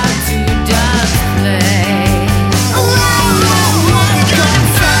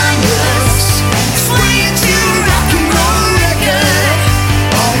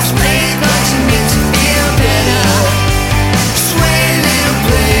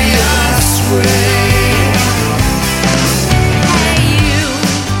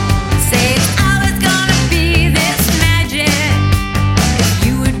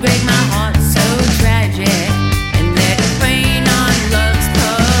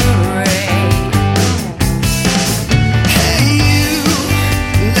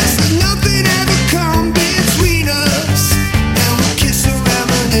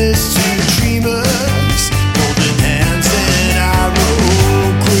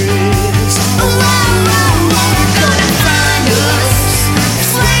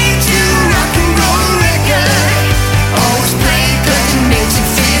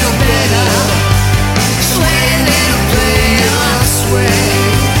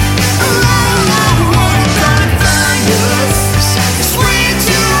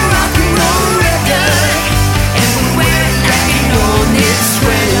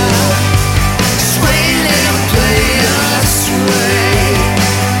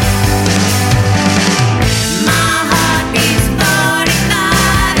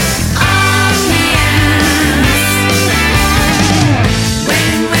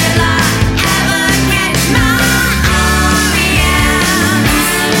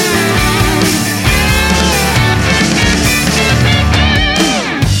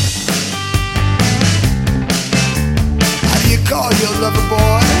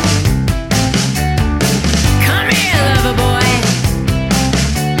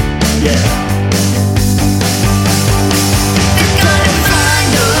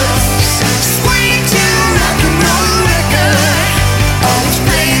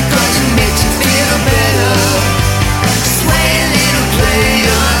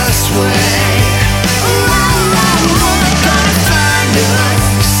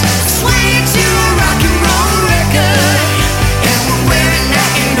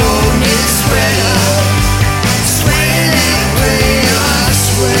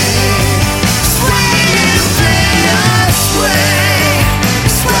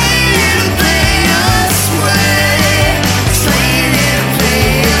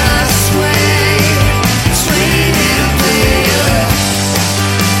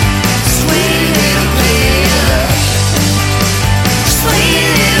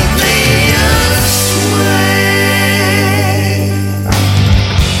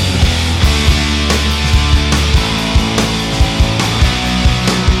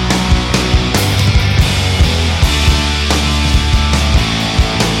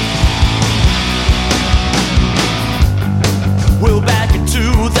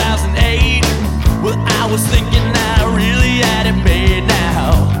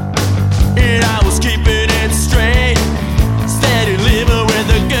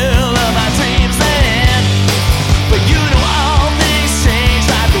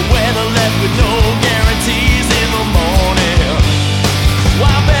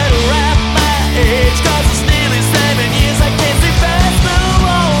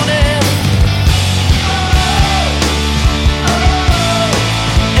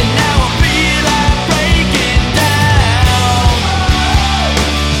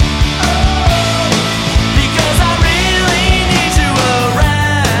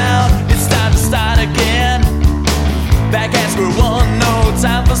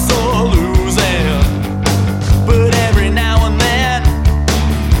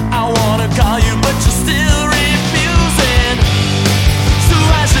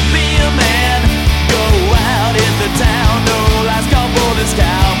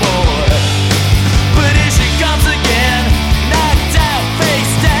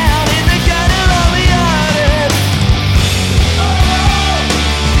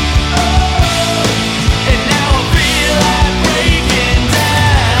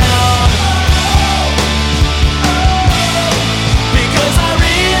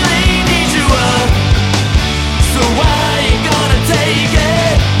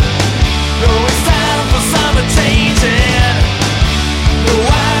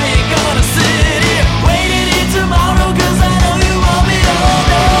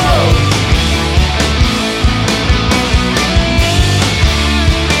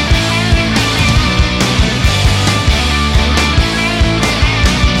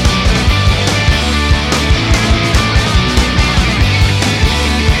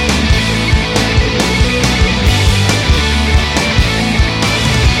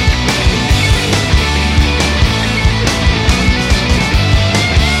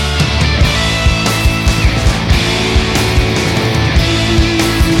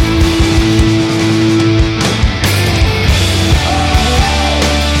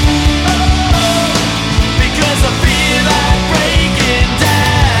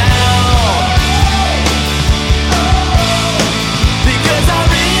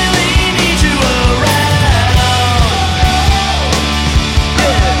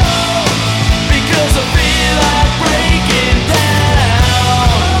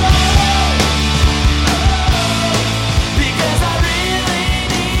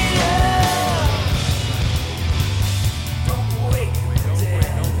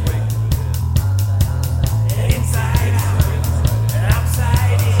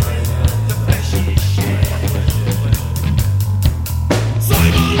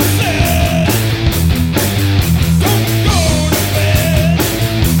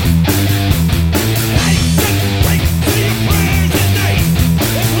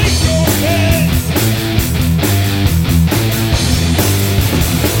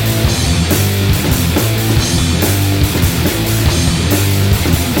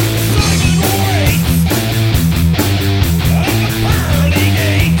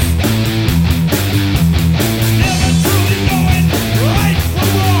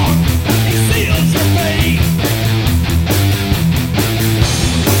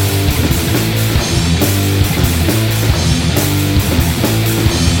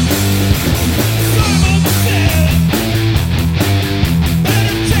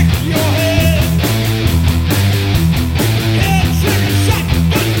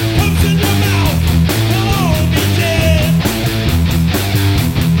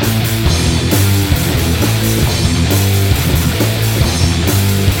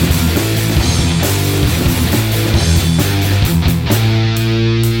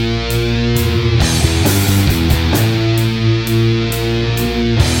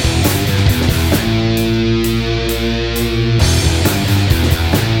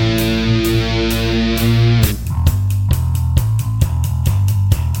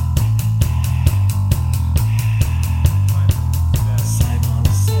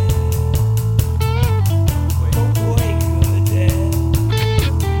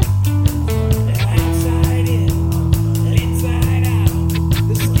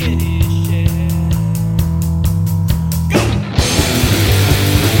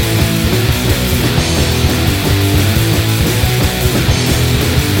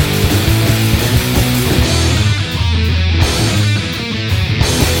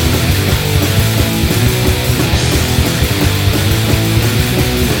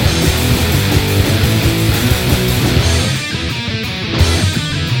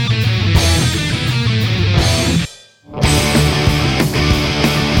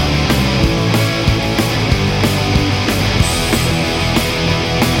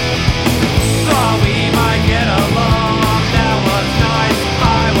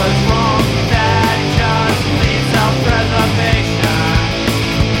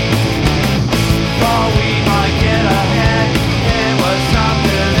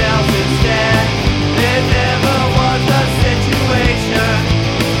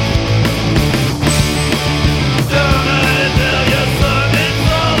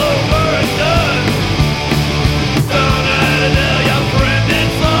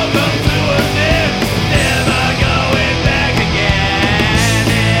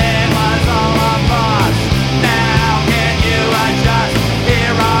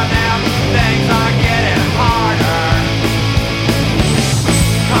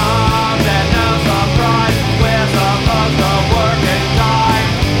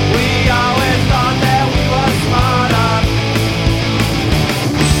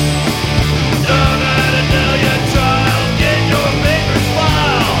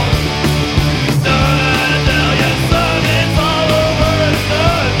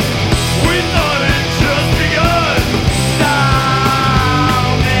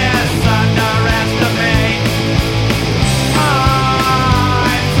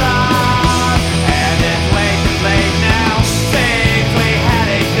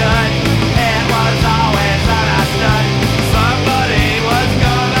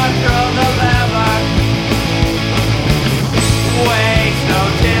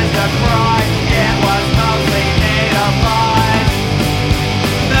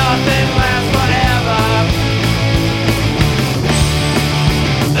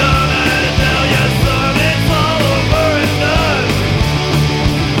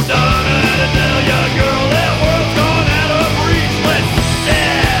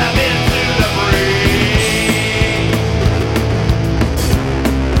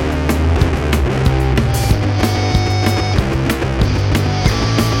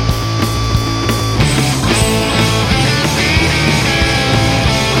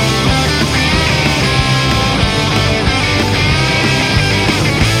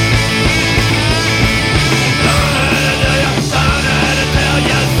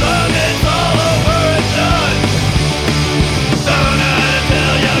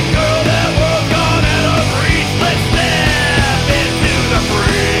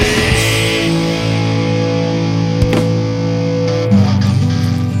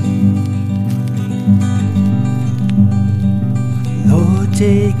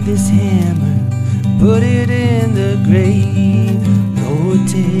this hammer, put it in the grave. Lord,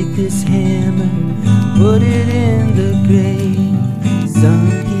 take this hammer, put it in the grave. Some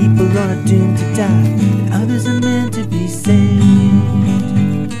people are doomed to die, and others are meant to be saved.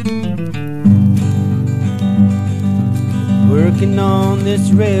 Working on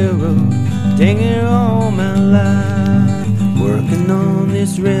this railroad, dang near all my life. Working on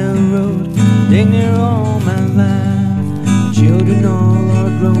this railroad, dang near all my life. Children all are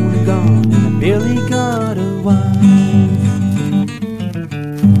grown and gone, and I barely got a wife.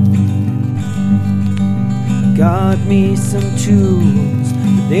 Got me some tools,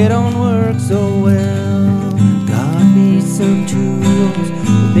 but they don't work so well. Got me some tools,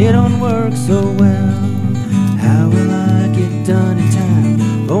 but they don't work so well. How will I get done in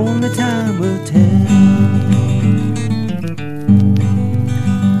time? Only time will tell.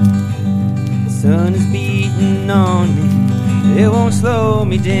 The sun is beating on me, it won't slow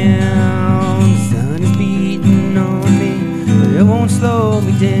me down. The sun is beating on me, but it won't slow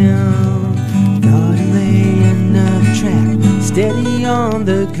me down. Gotta lay another track, steady on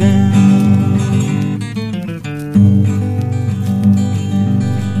the ground.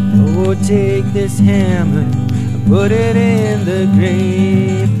 Lord, take this hammer, put it in the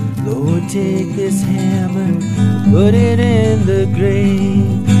grave. Lord, take this hammer, put it in the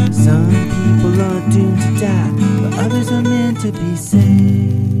grave. Some people are doomed to die, but others are meant to be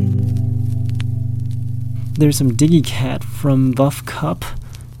saved. There's some Diggy Cat from Vuff Cup,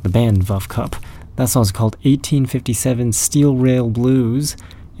 the band Vuff Cup. That song's called 1857 Steel Rail Blues,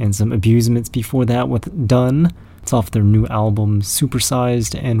 and some Abusements before that with Done. It's off their new album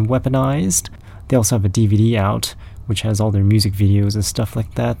Supersized and Weaponized. They also have a DVD out, which has all their music videos and stuff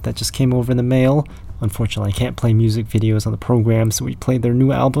like that just came over in the mail. Unfortunately, I can't play music videos on the program, so we played their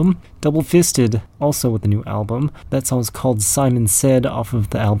new album. Double Fisted, also with the new album. That song's called Simon Said, off of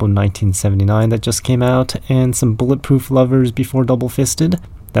the album 1979 that just came out, and some Bulletproof Lovers before Double Fisted.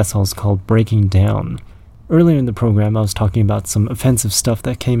 That song's called Breaking Down. Earlier in the program, I was talking about some offensive stuff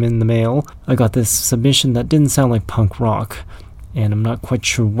that came in the mail. I got this submission that didn't sound like punk rock, and I'm not quite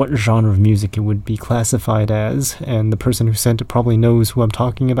sure what genre of music it would be classified as, and the person who sent it probably knows who I'm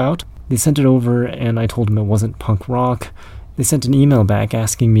talking about. They sent it over, and I told them it wasn't punk rock. They sent an email back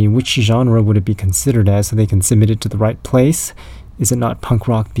asking me which genre would it be considered as so they can submit it to the right place. Is it not punk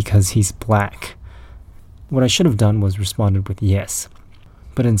rock because he's black? What I should have done was responded with yes.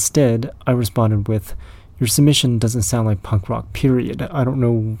 But instead, I responded with, your submission doesn't sound like punk rock, period. I don't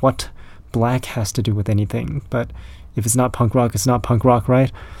know what black has to do with anything, but if it's not punk rock, it's not punk rock,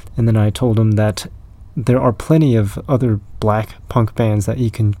 right? And then I told him that there are plenty of other black punk bands that he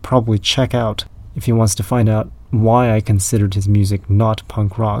can probably check out if he wants to find out why I considered his music not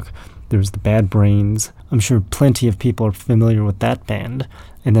punk rock. There's the Bad Brains. I'm sure plenty of people are familiar with that band.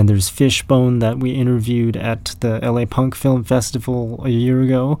 And then there's Fishbone that we interviewed at the LA Punk Film Festival a year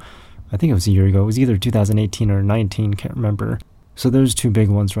ago. I think it was a year ago. It was either 2018 or 19, can't remember. So there's two big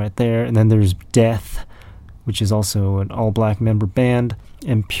ones right there. And then there's Death, which is also an all-black member band,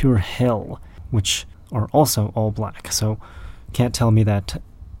 and Pure Hell, which are also all-black. So can't tell me that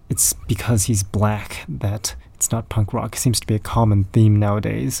it's because he's black that it's not punk rock. It seems to be a common theme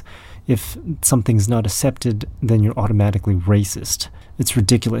nowadays. If something's not accepted, then you're automatically racist. It's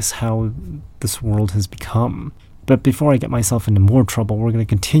ridiculous how this world has become. But before I get myself into more trouble, we're going to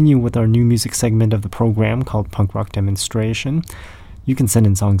continue with our new music segment of the program called Punk Rock Demonstration. You can send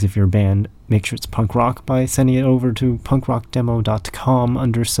in songs if you're a band. Make sure it's punk rock by sending it over to punkrockdemo.com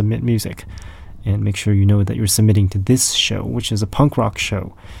under Submit Music. And make sure you know that you're submitting to this show, which is a punk rock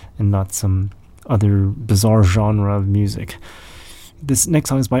show, and not some other bizarre genre of music. This next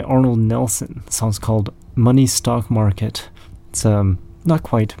song is by Arnold Nelson. The song's called Money Stock Market. It's not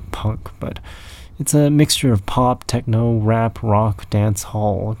quite punk, but it's a mixture of pop, techno, rap, rock, dance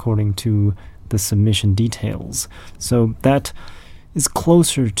hall, according to the submission details. So that is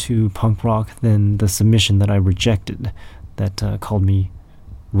closer to punk rock than the submission that I rejected that called me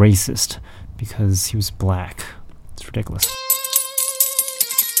racist because he was black. It's ridiculous.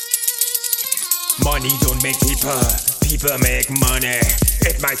 Money don't make people, people make money.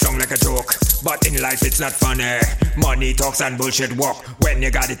 It might sound like a joke, but in life it's not funny. Money talks and bullshit walk. When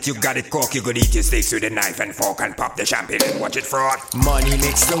you got it cook. You could eat your steaks with a knife and fork and pop the champagne and watch it fraud. Money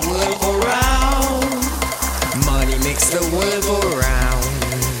makes the world go round. Money makes the world go round.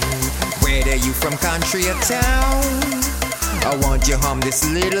 Whether you from country or town, I want you hum this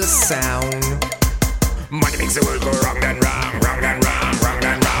little sound. Money makes the world go wrong and wrong, wrong and wrong, wrong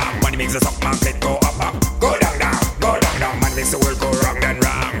and wrong. Money makes the stock market go up, up, go down, down, go down, down. Money makes the world go wrong and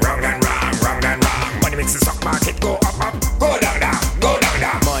wrong, wrong and wrong, wrong and wrong. Money makes the stock market go up, up, go down, down, go down,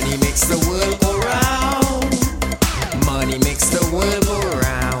 down.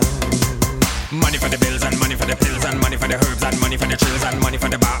 money for the chills and money for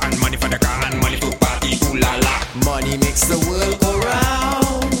the bar and money for the car and money to party, ooh la la. Money makes the world go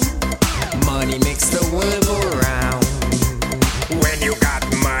round. Money makes the world go round. When you got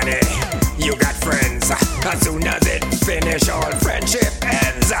money, you got friends. As soon as it finish, all friendship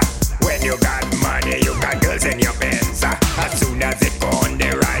ends. When you got money, you got girls in your Benz. As soon as it gone,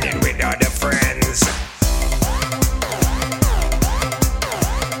 they riding with other friends.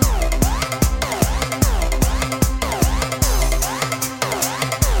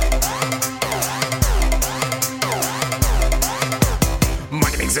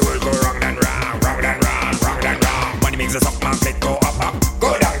 Money makes the world go round and round, round and round, round and round. Money makes the stock market go up, up,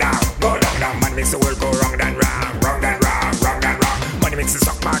 go down, down, go down, down. Money makes the world go round and round, round and round, round and round. Money makes the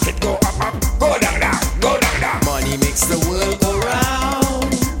stock market go up, up, go down, down, go down, down. Money makes the world go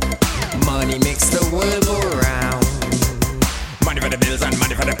round. Money makes the world go round. Money for the bills and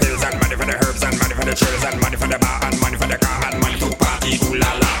money for the pills and money for the herbs and money for the chills and money for the bar and money for the car and money to party, ooh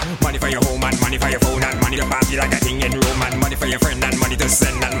la la. Money for your home and money for your phone and money to party like a king in Rome and money for your friend and money to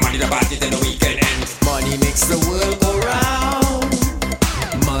send and money to party till the weekend ends. Money makes the world go round.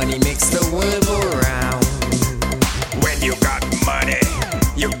 Money makes the world go round. When you got money,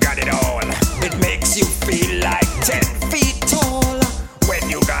 you got it all. It makes you feel like 10 feet tall. When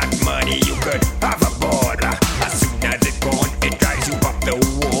you got money, you could have a ball. As soon as it gone, it drives you up the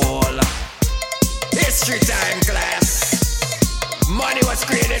wall. History time, class. Money was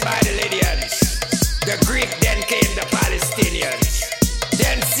created by the Lydians. The Greek then came the Palestinians.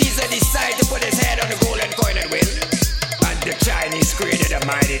 Then Caesar decided to put his head on the golden coin and win. And the Chinese created a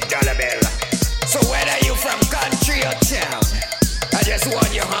mighty dollar bill. So whether you from country or town, I just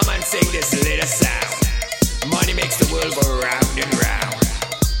want you hum and sing this little sound. Money makes the world go round and round.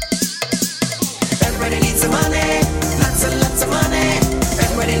 Everybody needs some money. Lots and lots of money.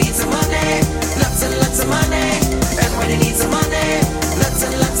 Everybody needs some money. Lots and lots of money. Everybody needs some money. Lots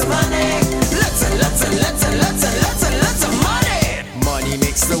and lots of money. Lots and lots and lots and lots and lots and lots of money. Money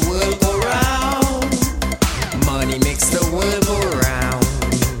makes the world go round. Money makes the world go round.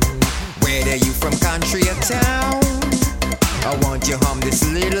 Whether you from country or town, I want you hum this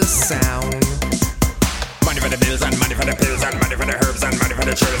little sound. Money for the bills and money for the pills and money for the herbs and money for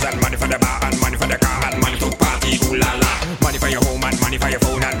the chills and money for the bar and money for the car and money to party, ooh la la. Money for your home and money for your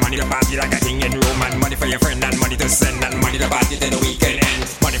phone and money to party like a king in Rome and money for your friend and money to send and money to party till the weekend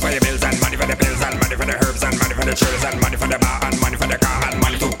ends. Money for your bills and money for the pills and money for the herbs and money for the chills and money for the bar and money for the car and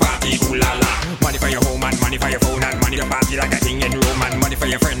money to party, ooh la la. Money for your home and money for your phone and money to party like a king in Rome and money for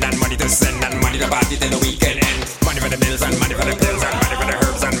your friend and money to send and money to party till the weekend ends. Money for the bills and money for the pills and money for the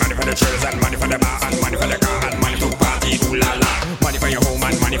herbs and money for the chills and money for the bar and money for the car and money to party, ooh la la. Money for your home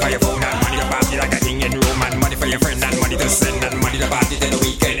and money for your phone and money to party like a king in Rome and money for your friend and money to send and money to party till the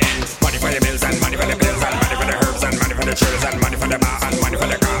weekend ends. Money for your bills and money for the pills and money for the herbs and money for the chills and money for the bar and money for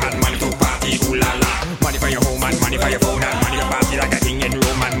the car and money to party, ooh la la. Money for your home and money for your phone and money to party like a king in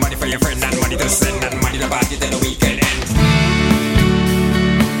Rome and money for your friend and money to send and money to party till the weekend ends.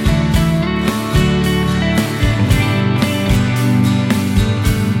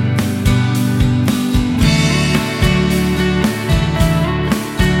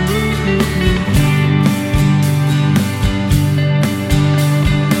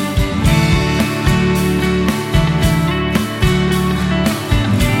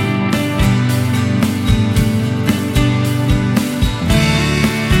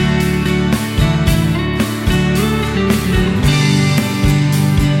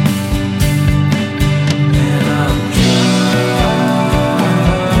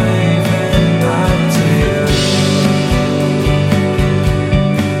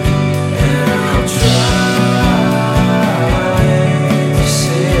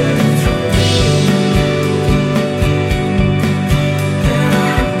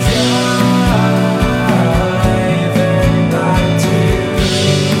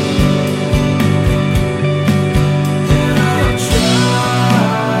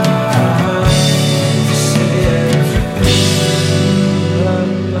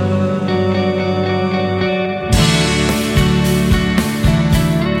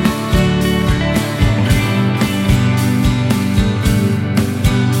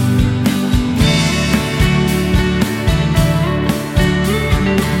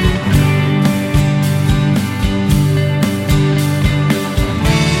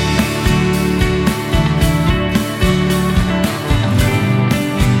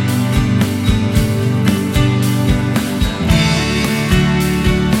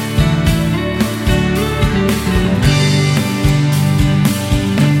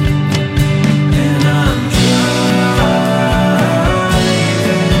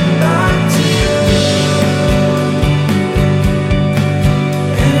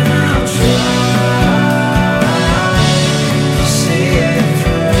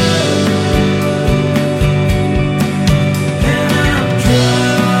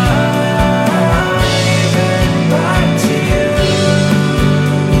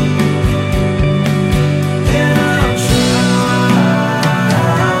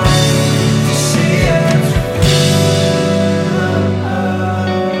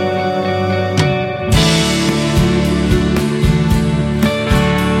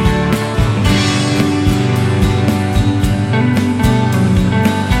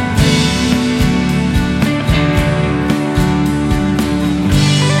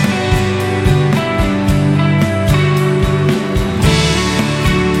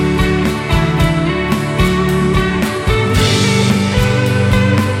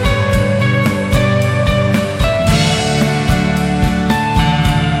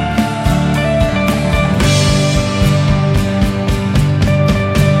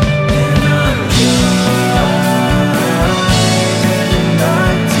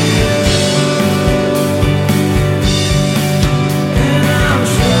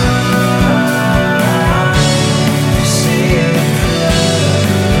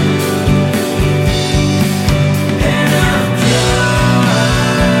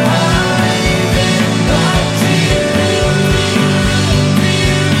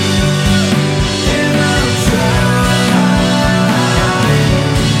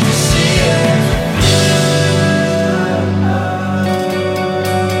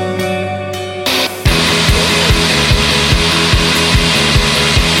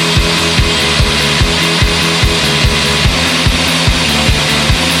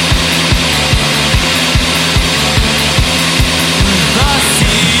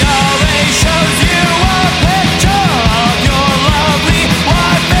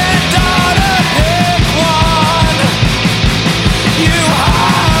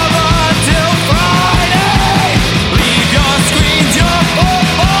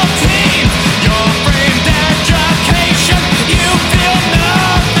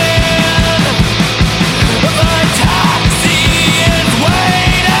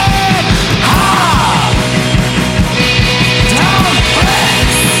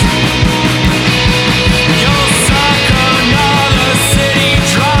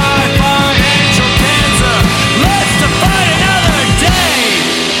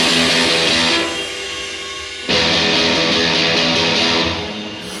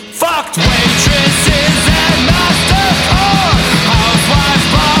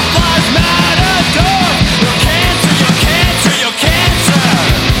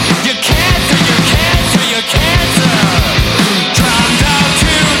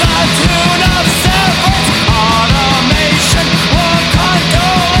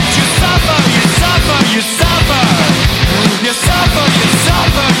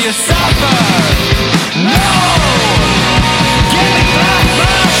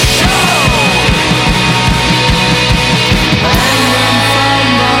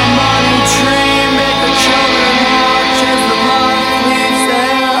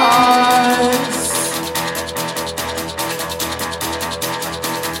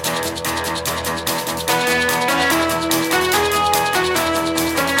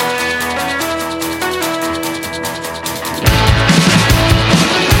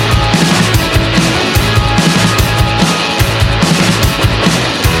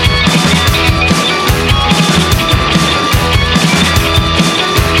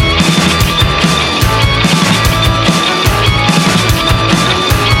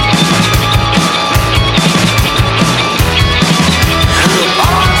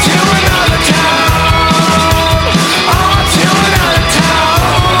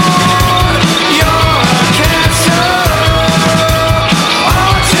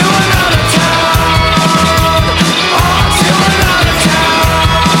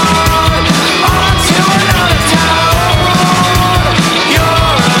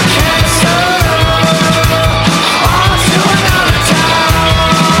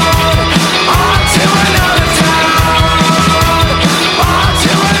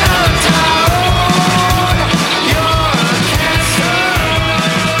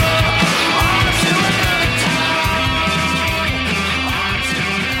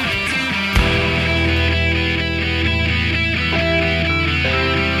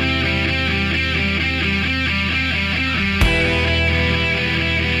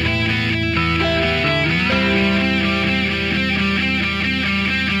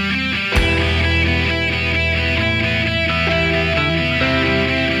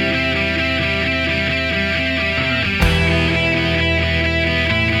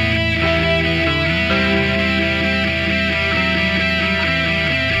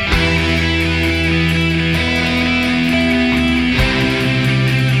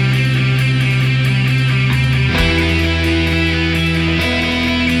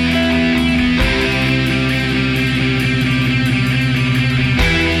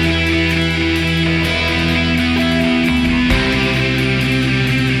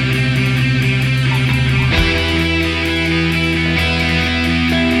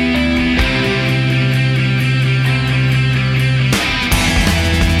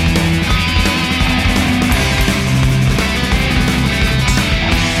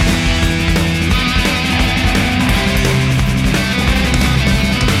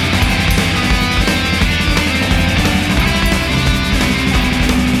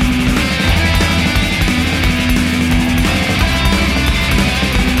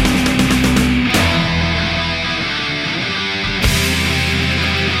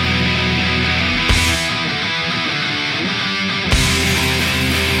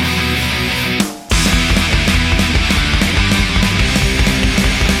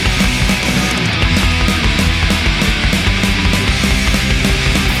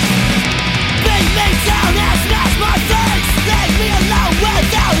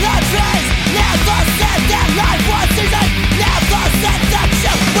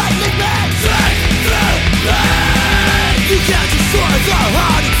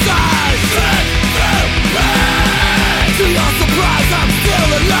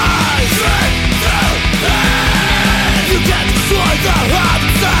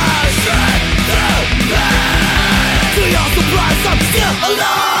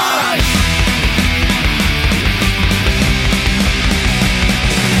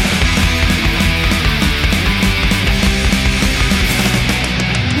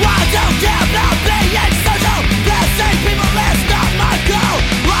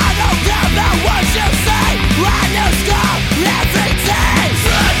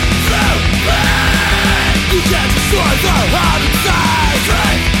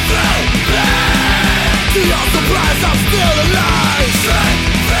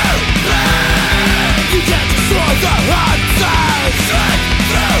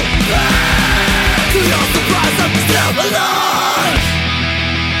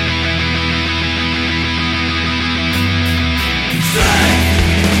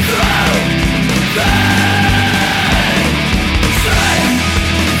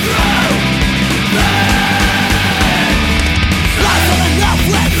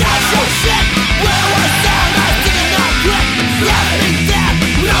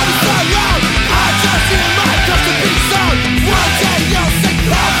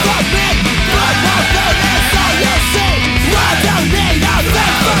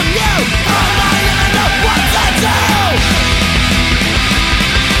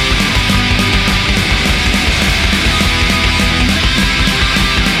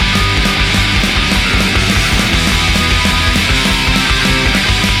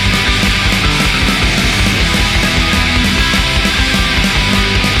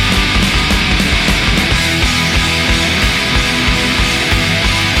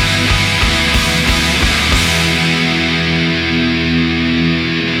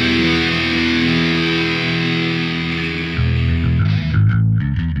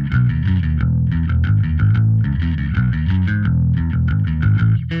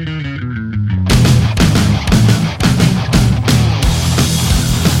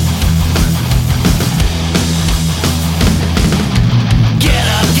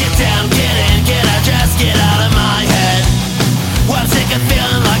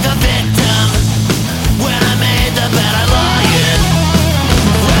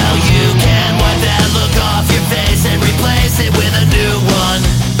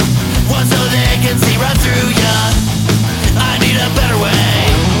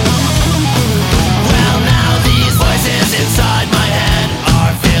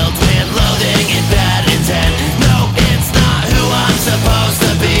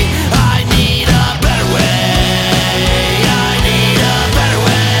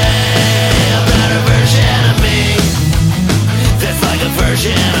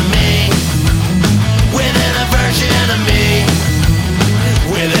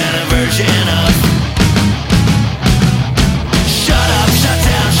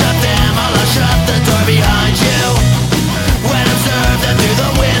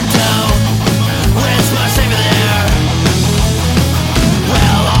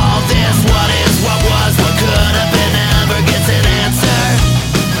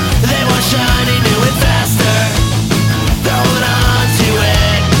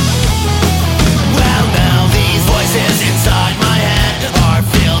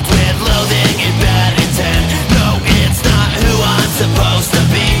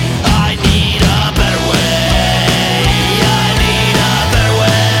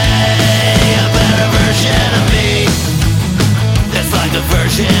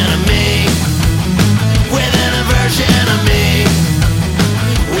 version of me, within a version of me,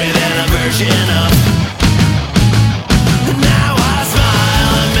 within a version of. Now I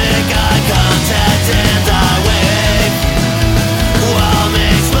smile and make eye contact and I wave, while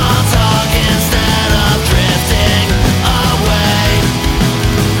make small talk instead of drifting away.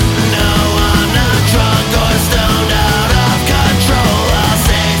 No, I'm not drunk or stoned out of control. I'll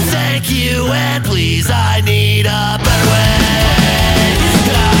say thank you and please, I need a better way.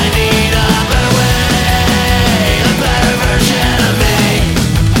 I need a better way, a better version of me.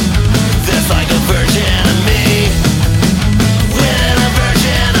 That's like a version of me, within a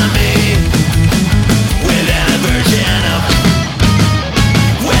version of me, within a version of,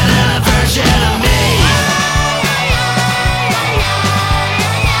 within a version of me.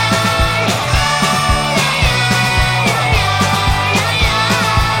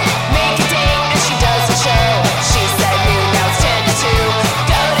 Make a date and she does a show. She said new, now it's 10 to 2.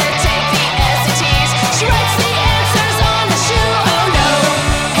 Go to take the SATs. She writes the answers on the shoe. Oh no,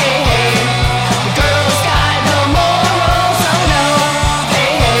 hey hey, the girl's got no morals. Oh no,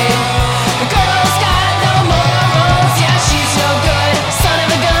 hey hey, the girl's got no morals. Yeah, she's no good, son of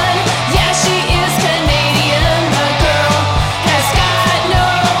a gun. Yeah, she is Canadian. The girl has got no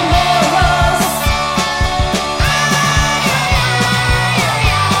morals.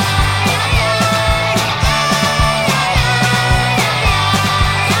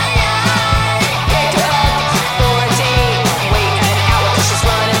 Pick her up for a date. Wait an hour 'cause she's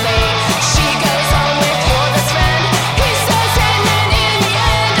running late. She goes home with your best friend. He says, and then in the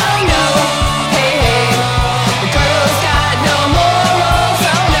end, oh no, hey hey, the girl's got no morals.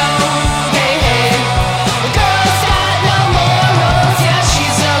 Oh no, hey hey, the girl's got no morals. Yeah,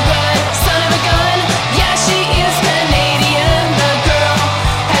 she's no good, son of a gun. Yeah, she is Canadian. The girl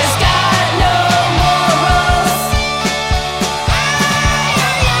has got no morals.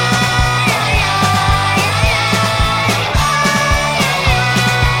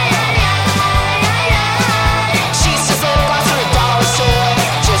 She's just little lost to a dollar store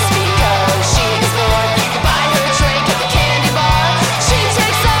just because she is bored. You buy her a drink at the candy bar. She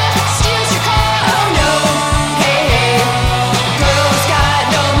takes off, steals your car. Oh no, hey hey, girl's got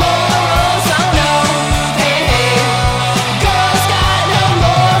no morals. Oh no, hey hey, girl's got no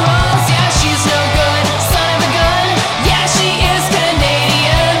morals. Yeah, she's no good, son of a gun. Yeah, she is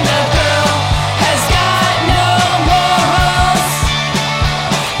Canadian. The girl has got no morals.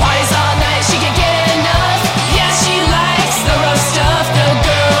 Parties all night, she can get enough. Yeah, she likes the rough stuff. The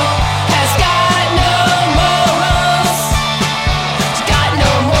girl has got no morals. She's got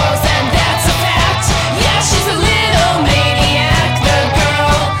no morals, and that's a fact. Yeah, she's a little maniac. The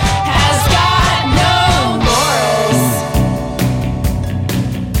girl has got no morals.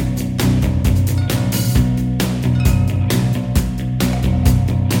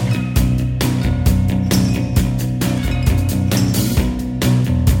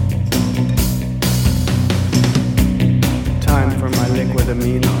 Time for my liquid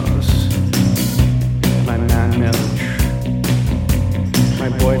aminos, my man Milch. My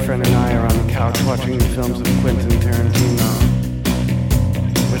boyfriend and I are on the couch watching the films of Quentin Tarantino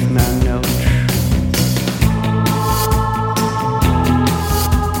with man Milch.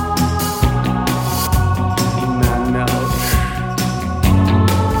 Man Milch.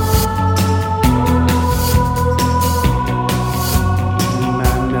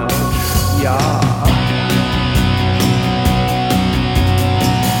 Man Milch. Yeah.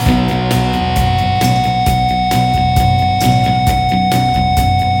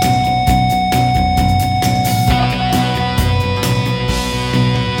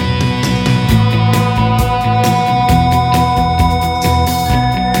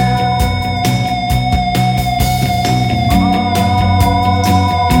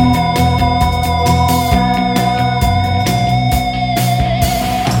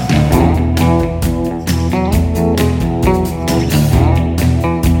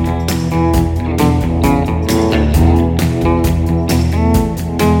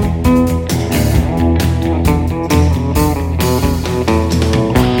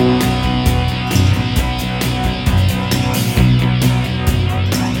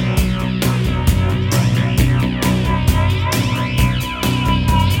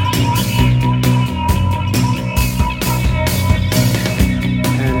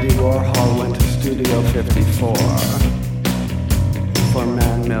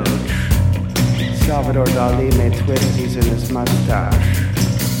 Salvador Dali made twisties in his mustache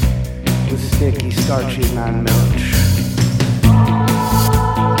with sticky, starchy man milch.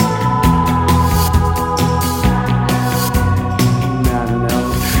 Man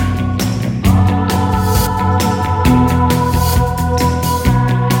milch.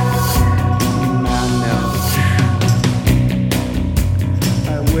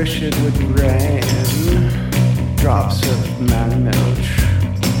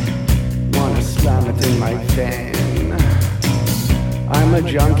 I'm a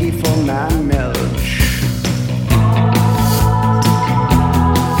junkie for man milch.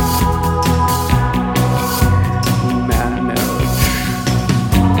 Man milch.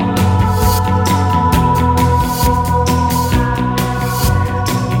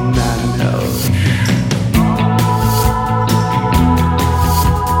 Man milch.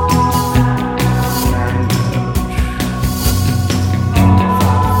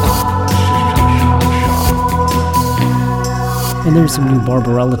 And there's some new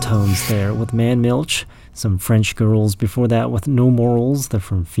Barbarella tones there with Man Milch, some French Girls before that with No Morals, they're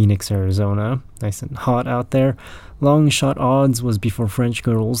from Phoenix, Arizona, nice and hot out there. Long Shot Odds was before French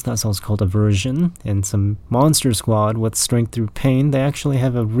Girls, that song's called Aversion, and some Monster Squad with Strength Through Pain. They actually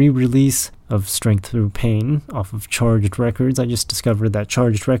have a re-release of Strength Through Pain off of Charged Records. I just discovered that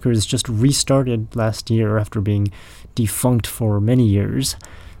Charged Records just restarted last year after being defunct for many years.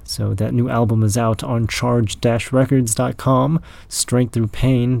 So that new album is out on charged-records.com, Strength Through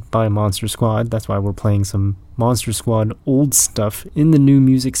Pain by Monster Squad. That's why we're playing some Monster Squad old stuff in the new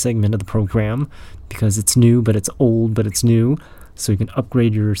music segment of the program, because it's new, but it's old, but it's new. So you can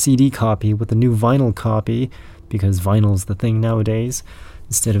upgrade your CD copy with a new vinyl copy, because vinyl's the thing nowadays,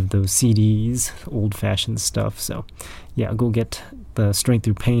 instead of those CDs, old-fashioned stuff. So yeah, go get the Strength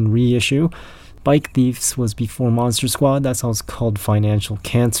Through Pain reissue. Bike Thieves was before Monster Squad. That song's called Financial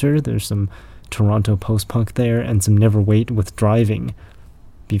Cancer. There's some Toronto post-punk there, and some Never Wait with Driving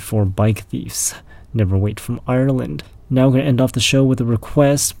before Bike Thieves. Never Wait from Ireland. Now we're going to end off the show with a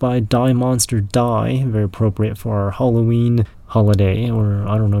request by Die Monster Die, very appropriate for our Halloween holiday, or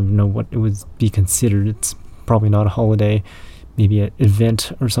I don't even know what it would be considered. It's probably not a holiday, maybe an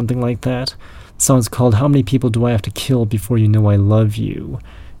event or something like that. The song's called How Many People Do I Have to Kill Before You Know I Love You?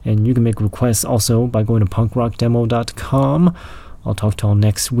 And you can make requests also by going to punkrockdemo.com. I'll talk to y'all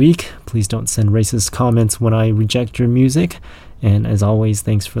next week. Please don't send racist comments when I reject your music. And as always,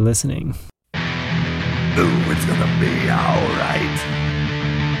 thanks for listening. Ooh, it's gonna be alright.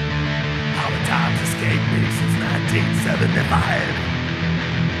 All the times escaped me since 1975.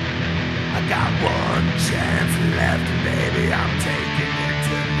 I got one chance left, and baby, I'm taking